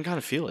 Andy. I can kind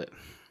of feel it.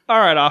 All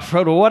right,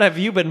 Off-Road, what have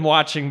you been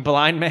watching,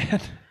 blind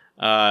man?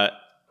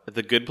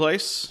 The Good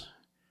Place.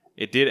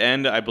 It did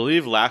end, I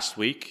believe, last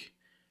week,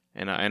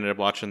 and I ended up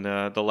watching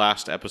the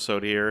last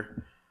episode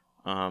here.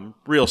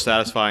 Real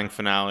satisfying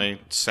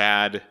finale.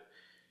 Sad.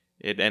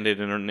 It ended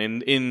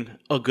in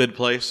a good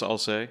place, I'll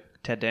say.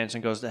 Ted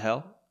Danson goes to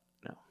hell?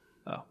 No.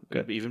 Oh,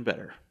 good. Even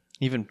better.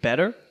 Even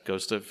better?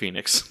 Goes to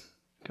Phoenix.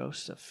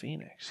 Goes to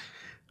Phoenix.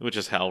 Which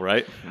is hell,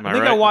 right? I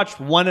think I watched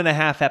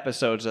 1.5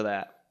 episodes of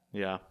that.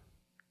 Yeah.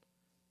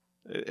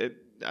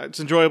 it's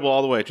enjoyable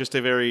all the way. Just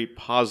a very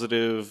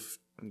positive,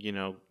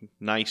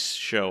 nice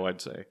show,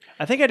 I'd say.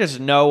 I think I just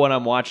know when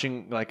I'm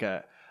watching like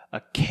a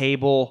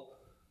cable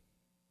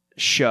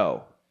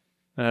show,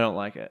 and I don't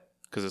like it.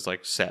 Because it's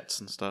like sets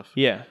and stuff.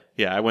 Yeah.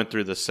 Yeah, I went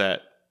through the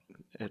set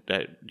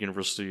at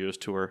Universal Studios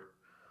tour.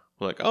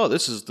 We're like, oh,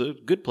 this is the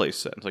Good Place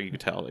set. It's like you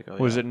could tell. Like, oh,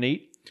 Was it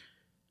neat?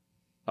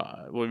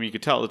 Well, you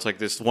could tell it's like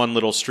this one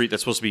little street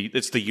that's supposed to be.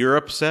 It's the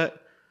Europe set.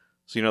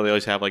 So they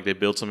always have like they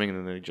build something and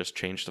then they just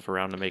change stuff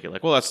around to make it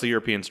like, well, that's the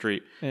European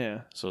street.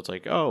 Yeah. So it's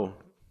like, oh,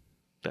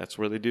 that's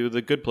where they do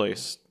the Good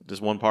Place.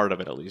 There's one part of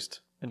it at least.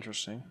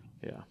 Interesting.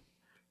 Yeah.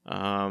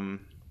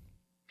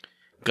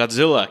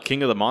 Godzilla,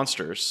 King of the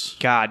Monsters.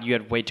 God, you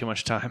had way too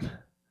much time.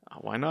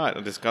 Why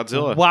not? It's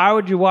Godzilla. Why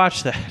would you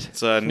watch that?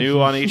 It's new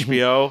on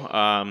HBO.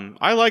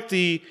 I like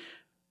the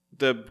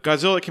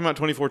Godzilla that came out in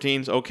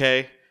 2014 is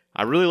okay.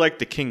 I really like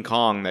the King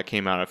Kong that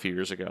came out a few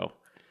years ago.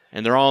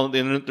 And they're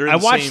in I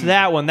watched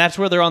that one. That's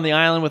where they're on the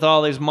island with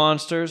all these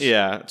monsters.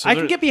 Yeah. So I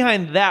can get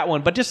behind that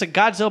one, but just a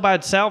Godzilla by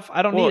itself,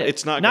 I don't need it.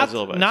 It's not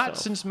Godzilla by Not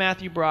itself. since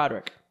Matthew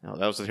Broderick. No,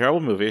 that was a terrible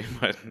movie.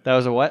 But That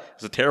was a what?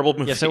 it's a terrible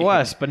movie. Yes, it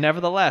was, but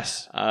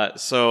nevertheless.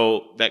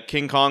 So that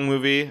King Kong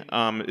movie,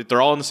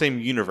 they're all in the same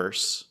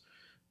universe.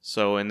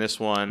 So in this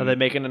one, Are they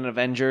making an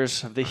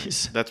Avengers of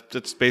these?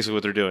 that's basically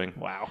what they're doing.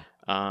 Wow.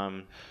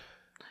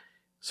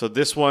 So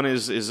this one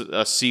is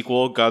a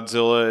sequel.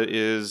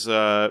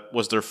 Godzilla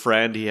was their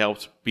friend. He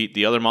helped beat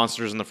the other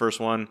monsters in the first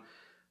one.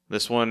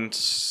 This one,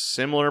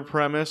 similar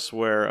premise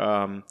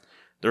where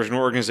there's an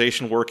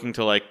organization working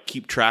to like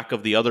keep track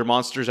of the other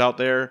monsters out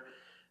there,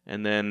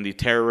 and then the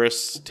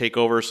terrorists take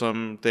over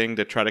something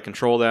to try to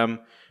control them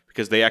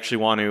because they actually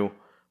want to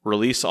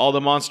release all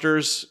the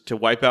monsters to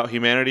wipe out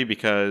humanity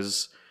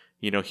because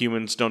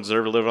humans don't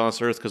deserve to live on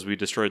this earth because we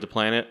destroyed the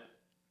planet.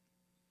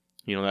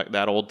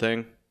 That old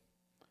thing.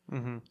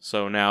 Mm-hmm.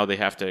 So now they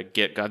have to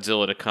get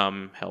Godzilla to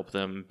come help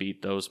them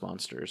beat those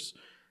monsters.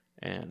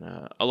 And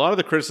a lot of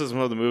the criticism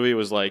of the movie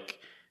was like,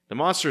 the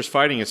monsters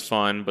fighting is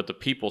fun, but the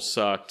people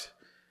sucked.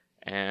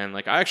 And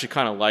like, I actually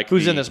kind of like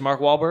Who's in this?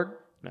 Mark Wahlberg?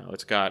 No,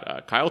 it's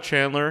got Kyle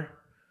Chandler,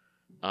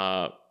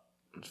 Vera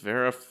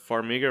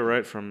Farmiga,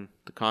 right, from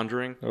The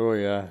Conjuring. Oh,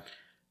 yeah.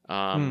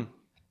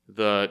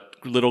 The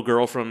little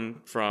girl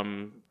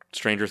from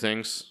Stranger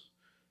Things.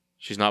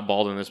 She's not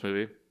bald in this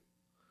movie.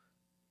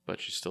 But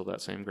she's still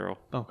that same girl.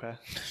 Okay.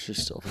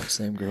 She's still that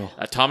same girl.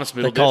 Thomas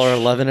Middleditch. They call her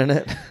 11 in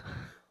it.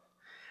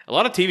 A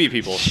lot of TV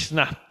people. She's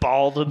not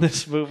bald in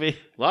this movie.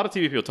 A lot of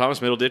TV people. Thomas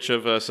Middleditch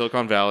of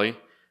Silicon Valley.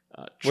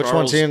 Which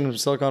one's he in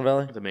Silicon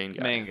Valley? The main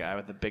guy. Main guy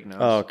with the big nose.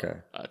 Oh, okay.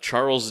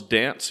 Charles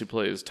Dance, who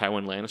plays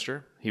Tywin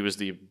Lannister. He was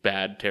the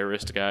bad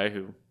terrorist guy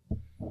who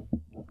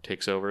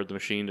takes over the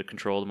machine to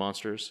control the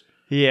monsters.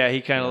 Yeah, he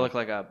kind of looked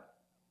like a,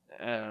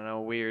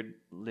 weird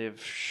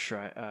Liv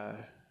Schreider.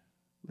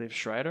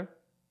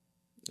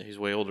 He's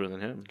way older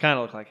than him. Kind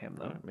of looked like him,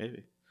 though.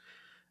 Maybe.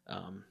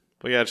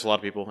 But yeah, just a lot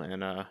of people.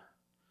 And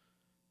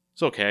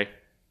it's okay.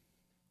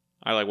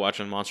 I like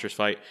watching monsters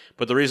fight.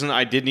 But the reason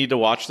I did need to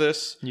watch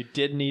this... You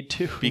did need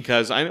to.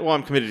 Because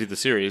I'm committed to the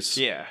series.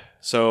 Yeah.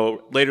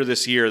 So later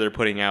this year, they're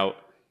putting out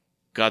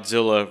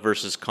Godzilla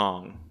versus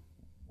Kong.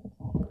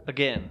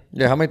 Again.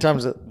 Yeah, how many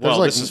times... Well,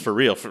 this is for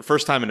real.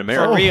 First time in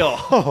America. For real.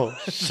 Oh,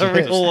 The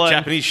real one.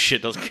 Japanese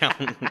shit doesn't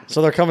count.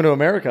 So they're coming to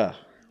America.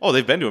 Oh,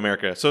 they've been to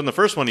America. So in the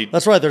first one,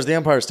 That's right. There's the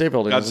Empire State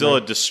Building. isn't Godzilla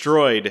there?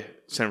 destroyed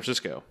San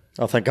Francisco.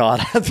 Oh, thank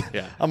God.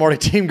 Yeah. I'm already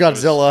Team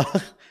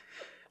Godzilla.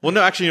 Well,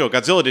 no, actually, no.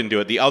 Godzilla didn't do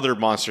it. The other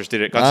monsters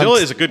did it.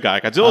 Godzilla is a good guy.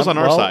 Godzilla's on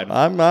our side.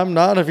 I'm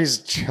not if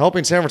he's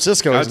helping San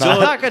Francisco. He's Godzilla- I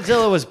not. thought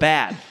Godzilla was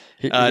bad.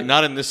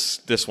 Not in this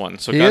one.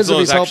 So He is if Godzilla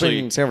he's is actually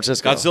helping San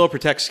Francisco. Godzilla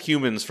protects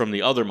humans from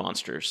the other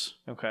monsters.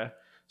 Okay.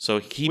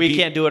 So We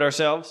can't do it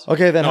ourselves?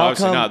 Okay, then No, how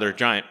obviously come? not. They're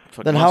giant.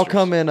 fucking Then how monsters.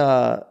 come in?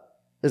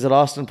 Is it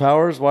Austin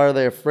Powers? Why are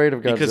they afraid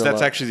of Godzilla? Because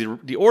that's actually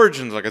the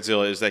origins of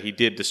Godzilla is that he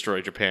did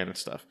destroy Japan and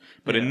stuff.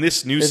 But in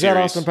this new Is series, that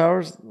Austin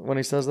Powers when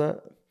he says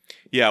that?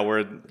 yeah,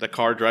 where the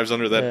car drives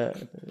under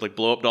that like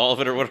blow up doll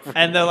of it or whatever.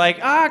 And they're like,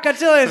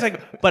 Godzilla. It's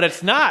like, but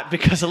it's not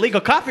because illegal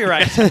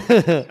copyright.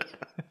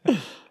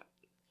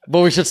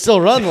 But we should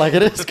still run like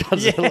it is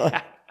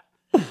Godzilla.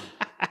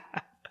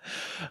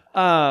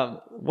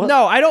 No,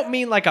 I don't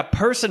mean like a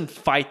person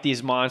fight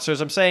these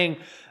monsters. I'm saying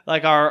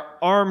like our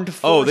armed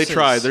forces. Oh, they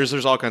try.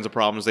 There's all kinds of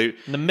problems. The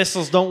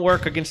missiles don't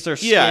work against their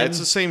skin. Yeah, it's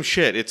the same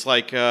shit. It's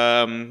like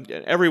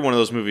every one of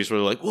those movies where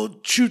they're like, "Well,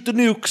 shoot the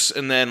nukes,"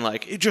 and then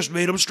like it just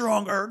made them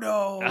stronger.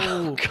 No,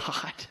 Oh,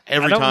 God.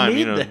 every I don't time,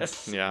 need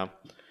this. Yeah,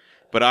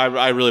 but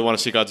I really want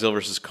to see Godzilla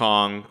versus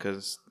Kong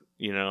because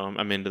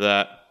I'm into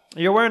that.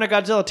 You're wearing a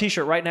Godzilla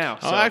t-shirt right now.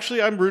 So. Oh,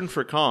 actually, I'm rooting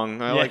for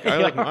Kong. I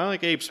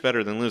like apes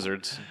better than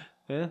lizards.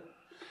 Yeah.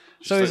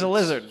 So he's a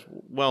lizard.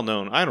 Well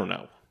known. I don't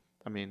know.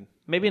 I mean,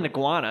 Maybe an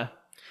iguana.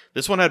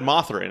 this one had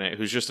Mothra in it,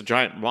 who's just a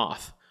giant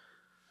moth.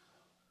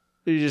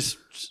 You just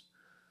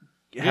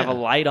have a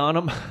light on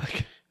him.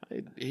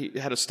 He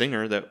had a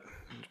stinger that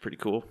was pretty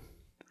cool.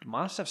 Do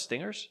moths have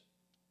stingers?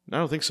 I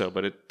don't think so,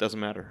 but it doesn't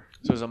matter.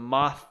 So it's a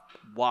moth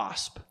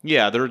wasp.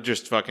 Yeah, they're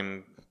just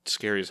fucking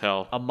scary as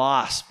hell. A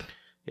mosp.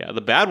 Yeah,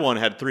 the bad one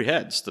had 3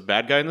 heads. The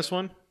bad guy in this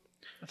one,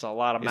 That's a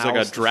lot of he's mouths.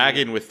 like a to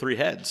dragon with 3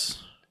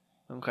 heads.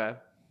 feed. Okay.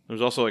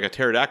 There's also like a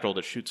pterodactyl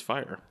that shoots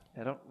fire.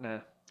 I don't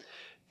know.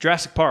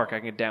 Jurassic Park, I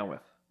can get down with.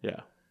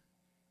 Yeah.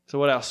 So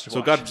what else?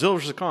 So Godzilla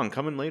vs. Kong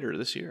coming later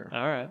this year.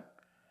 All right.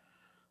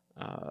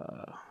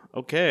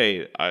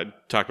 Okay, I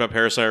talked about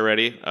Parasite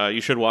already.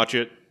 You should watch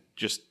it.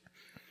 Just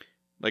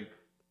like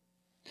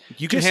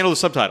you can handle the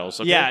subtitles.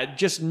 Okay? Yeah,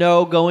 just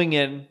know going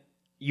in,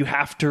 you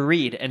have to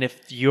read. And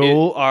if you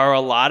are a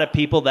lot of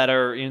people that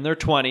are in their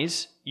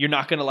 20s, you're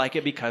not going to like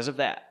it because of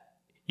that.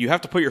 You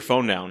have to put your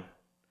phone down.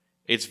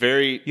 It's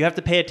very You have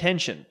to pay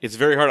attention. It's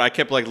very hard. I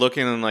kept like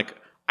looking and like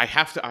I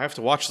have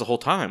to watch the whole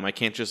time. I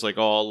can't just like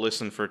I'll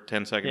listen for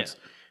 10 seconds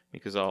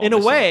because I'll In a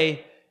miss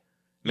way,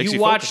 Makes you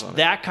you focus watch on it.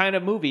 that kind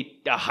of movie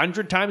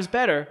 100 times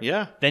better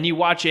Yeah. than you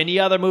watch any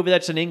other movie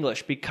that's in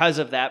English because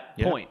of that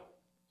point.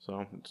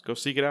 So just go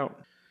seek it out.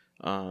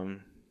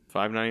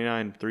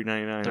 $5.99,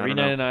 $3.99.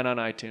 $3.99 on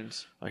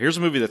iTunes. Here's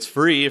a movie that's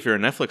free if you're a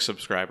Netflix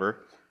subscriber.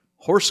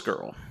 Horse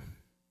Girl.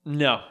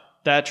 No,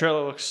 that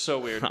trailer looks so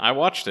weird. I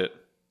watched it.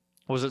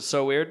 Was it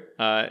so weird?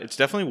 It's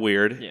definitely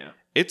weird. Yeah.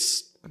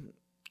 It's,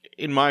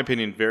 in my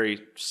opinion,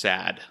 very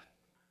sad.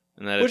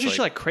 And that Was it's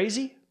she like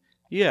crazy?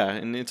 yeah,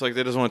 and it's like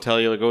they doesn't want to tell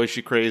you like, oh, is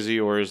she crazy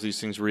or is these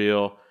things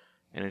real?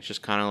 And it's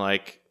just kind of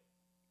like,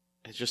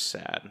 it's just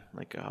sad.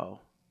 Like, oh,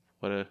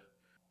 what a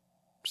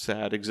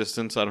sad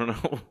existence. I don't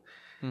know.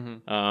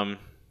 Mm-hmm.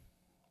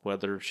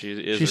 Whether she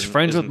is. She's or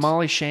friends with isn't.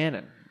 Molly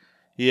Shannon.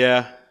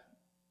 Yeah,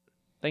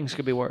 Things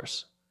could be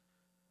worse.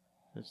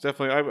 it's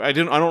definitely. I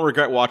don't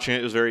regret watching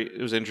it.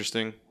 It was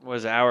interesting.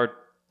 Was hour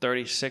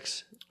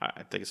 36?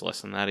 I think it's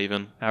less than that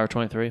even. Hour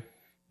 23?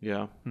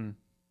 Yeah.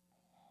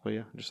 But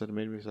yeah, just said it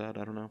made me sad.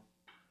 I don't know.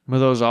 Were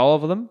those all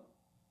of them?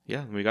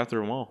 Yeah, we got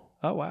through them all.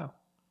 Oh, wow.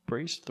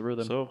 Breezed through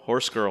them. So,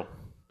 Horse Girl.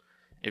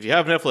 If you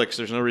have Netflix,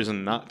 there's no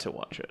reason not to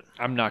watch it.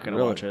 I'm not going to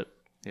Really? watch it.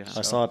 Yeah.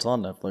 I saw it's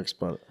on Netflix,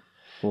 but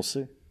we'll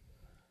see.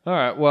 All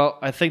right. Well,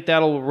 I think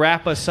that'll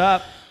wrap us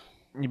up.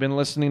 You've been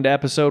listening to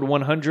episode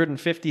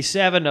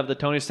 157 of the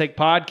Tony Steak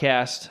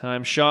Podcast.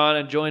 I'm Sean,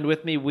 and joined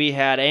with me, we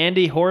had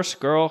Andy, Horse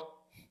Girl,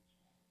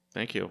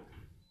 Thank you.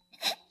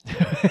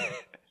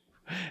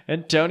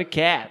 and Tony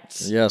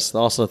Katz. Yes,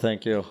 also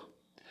thank you.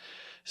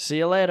 See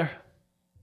you later.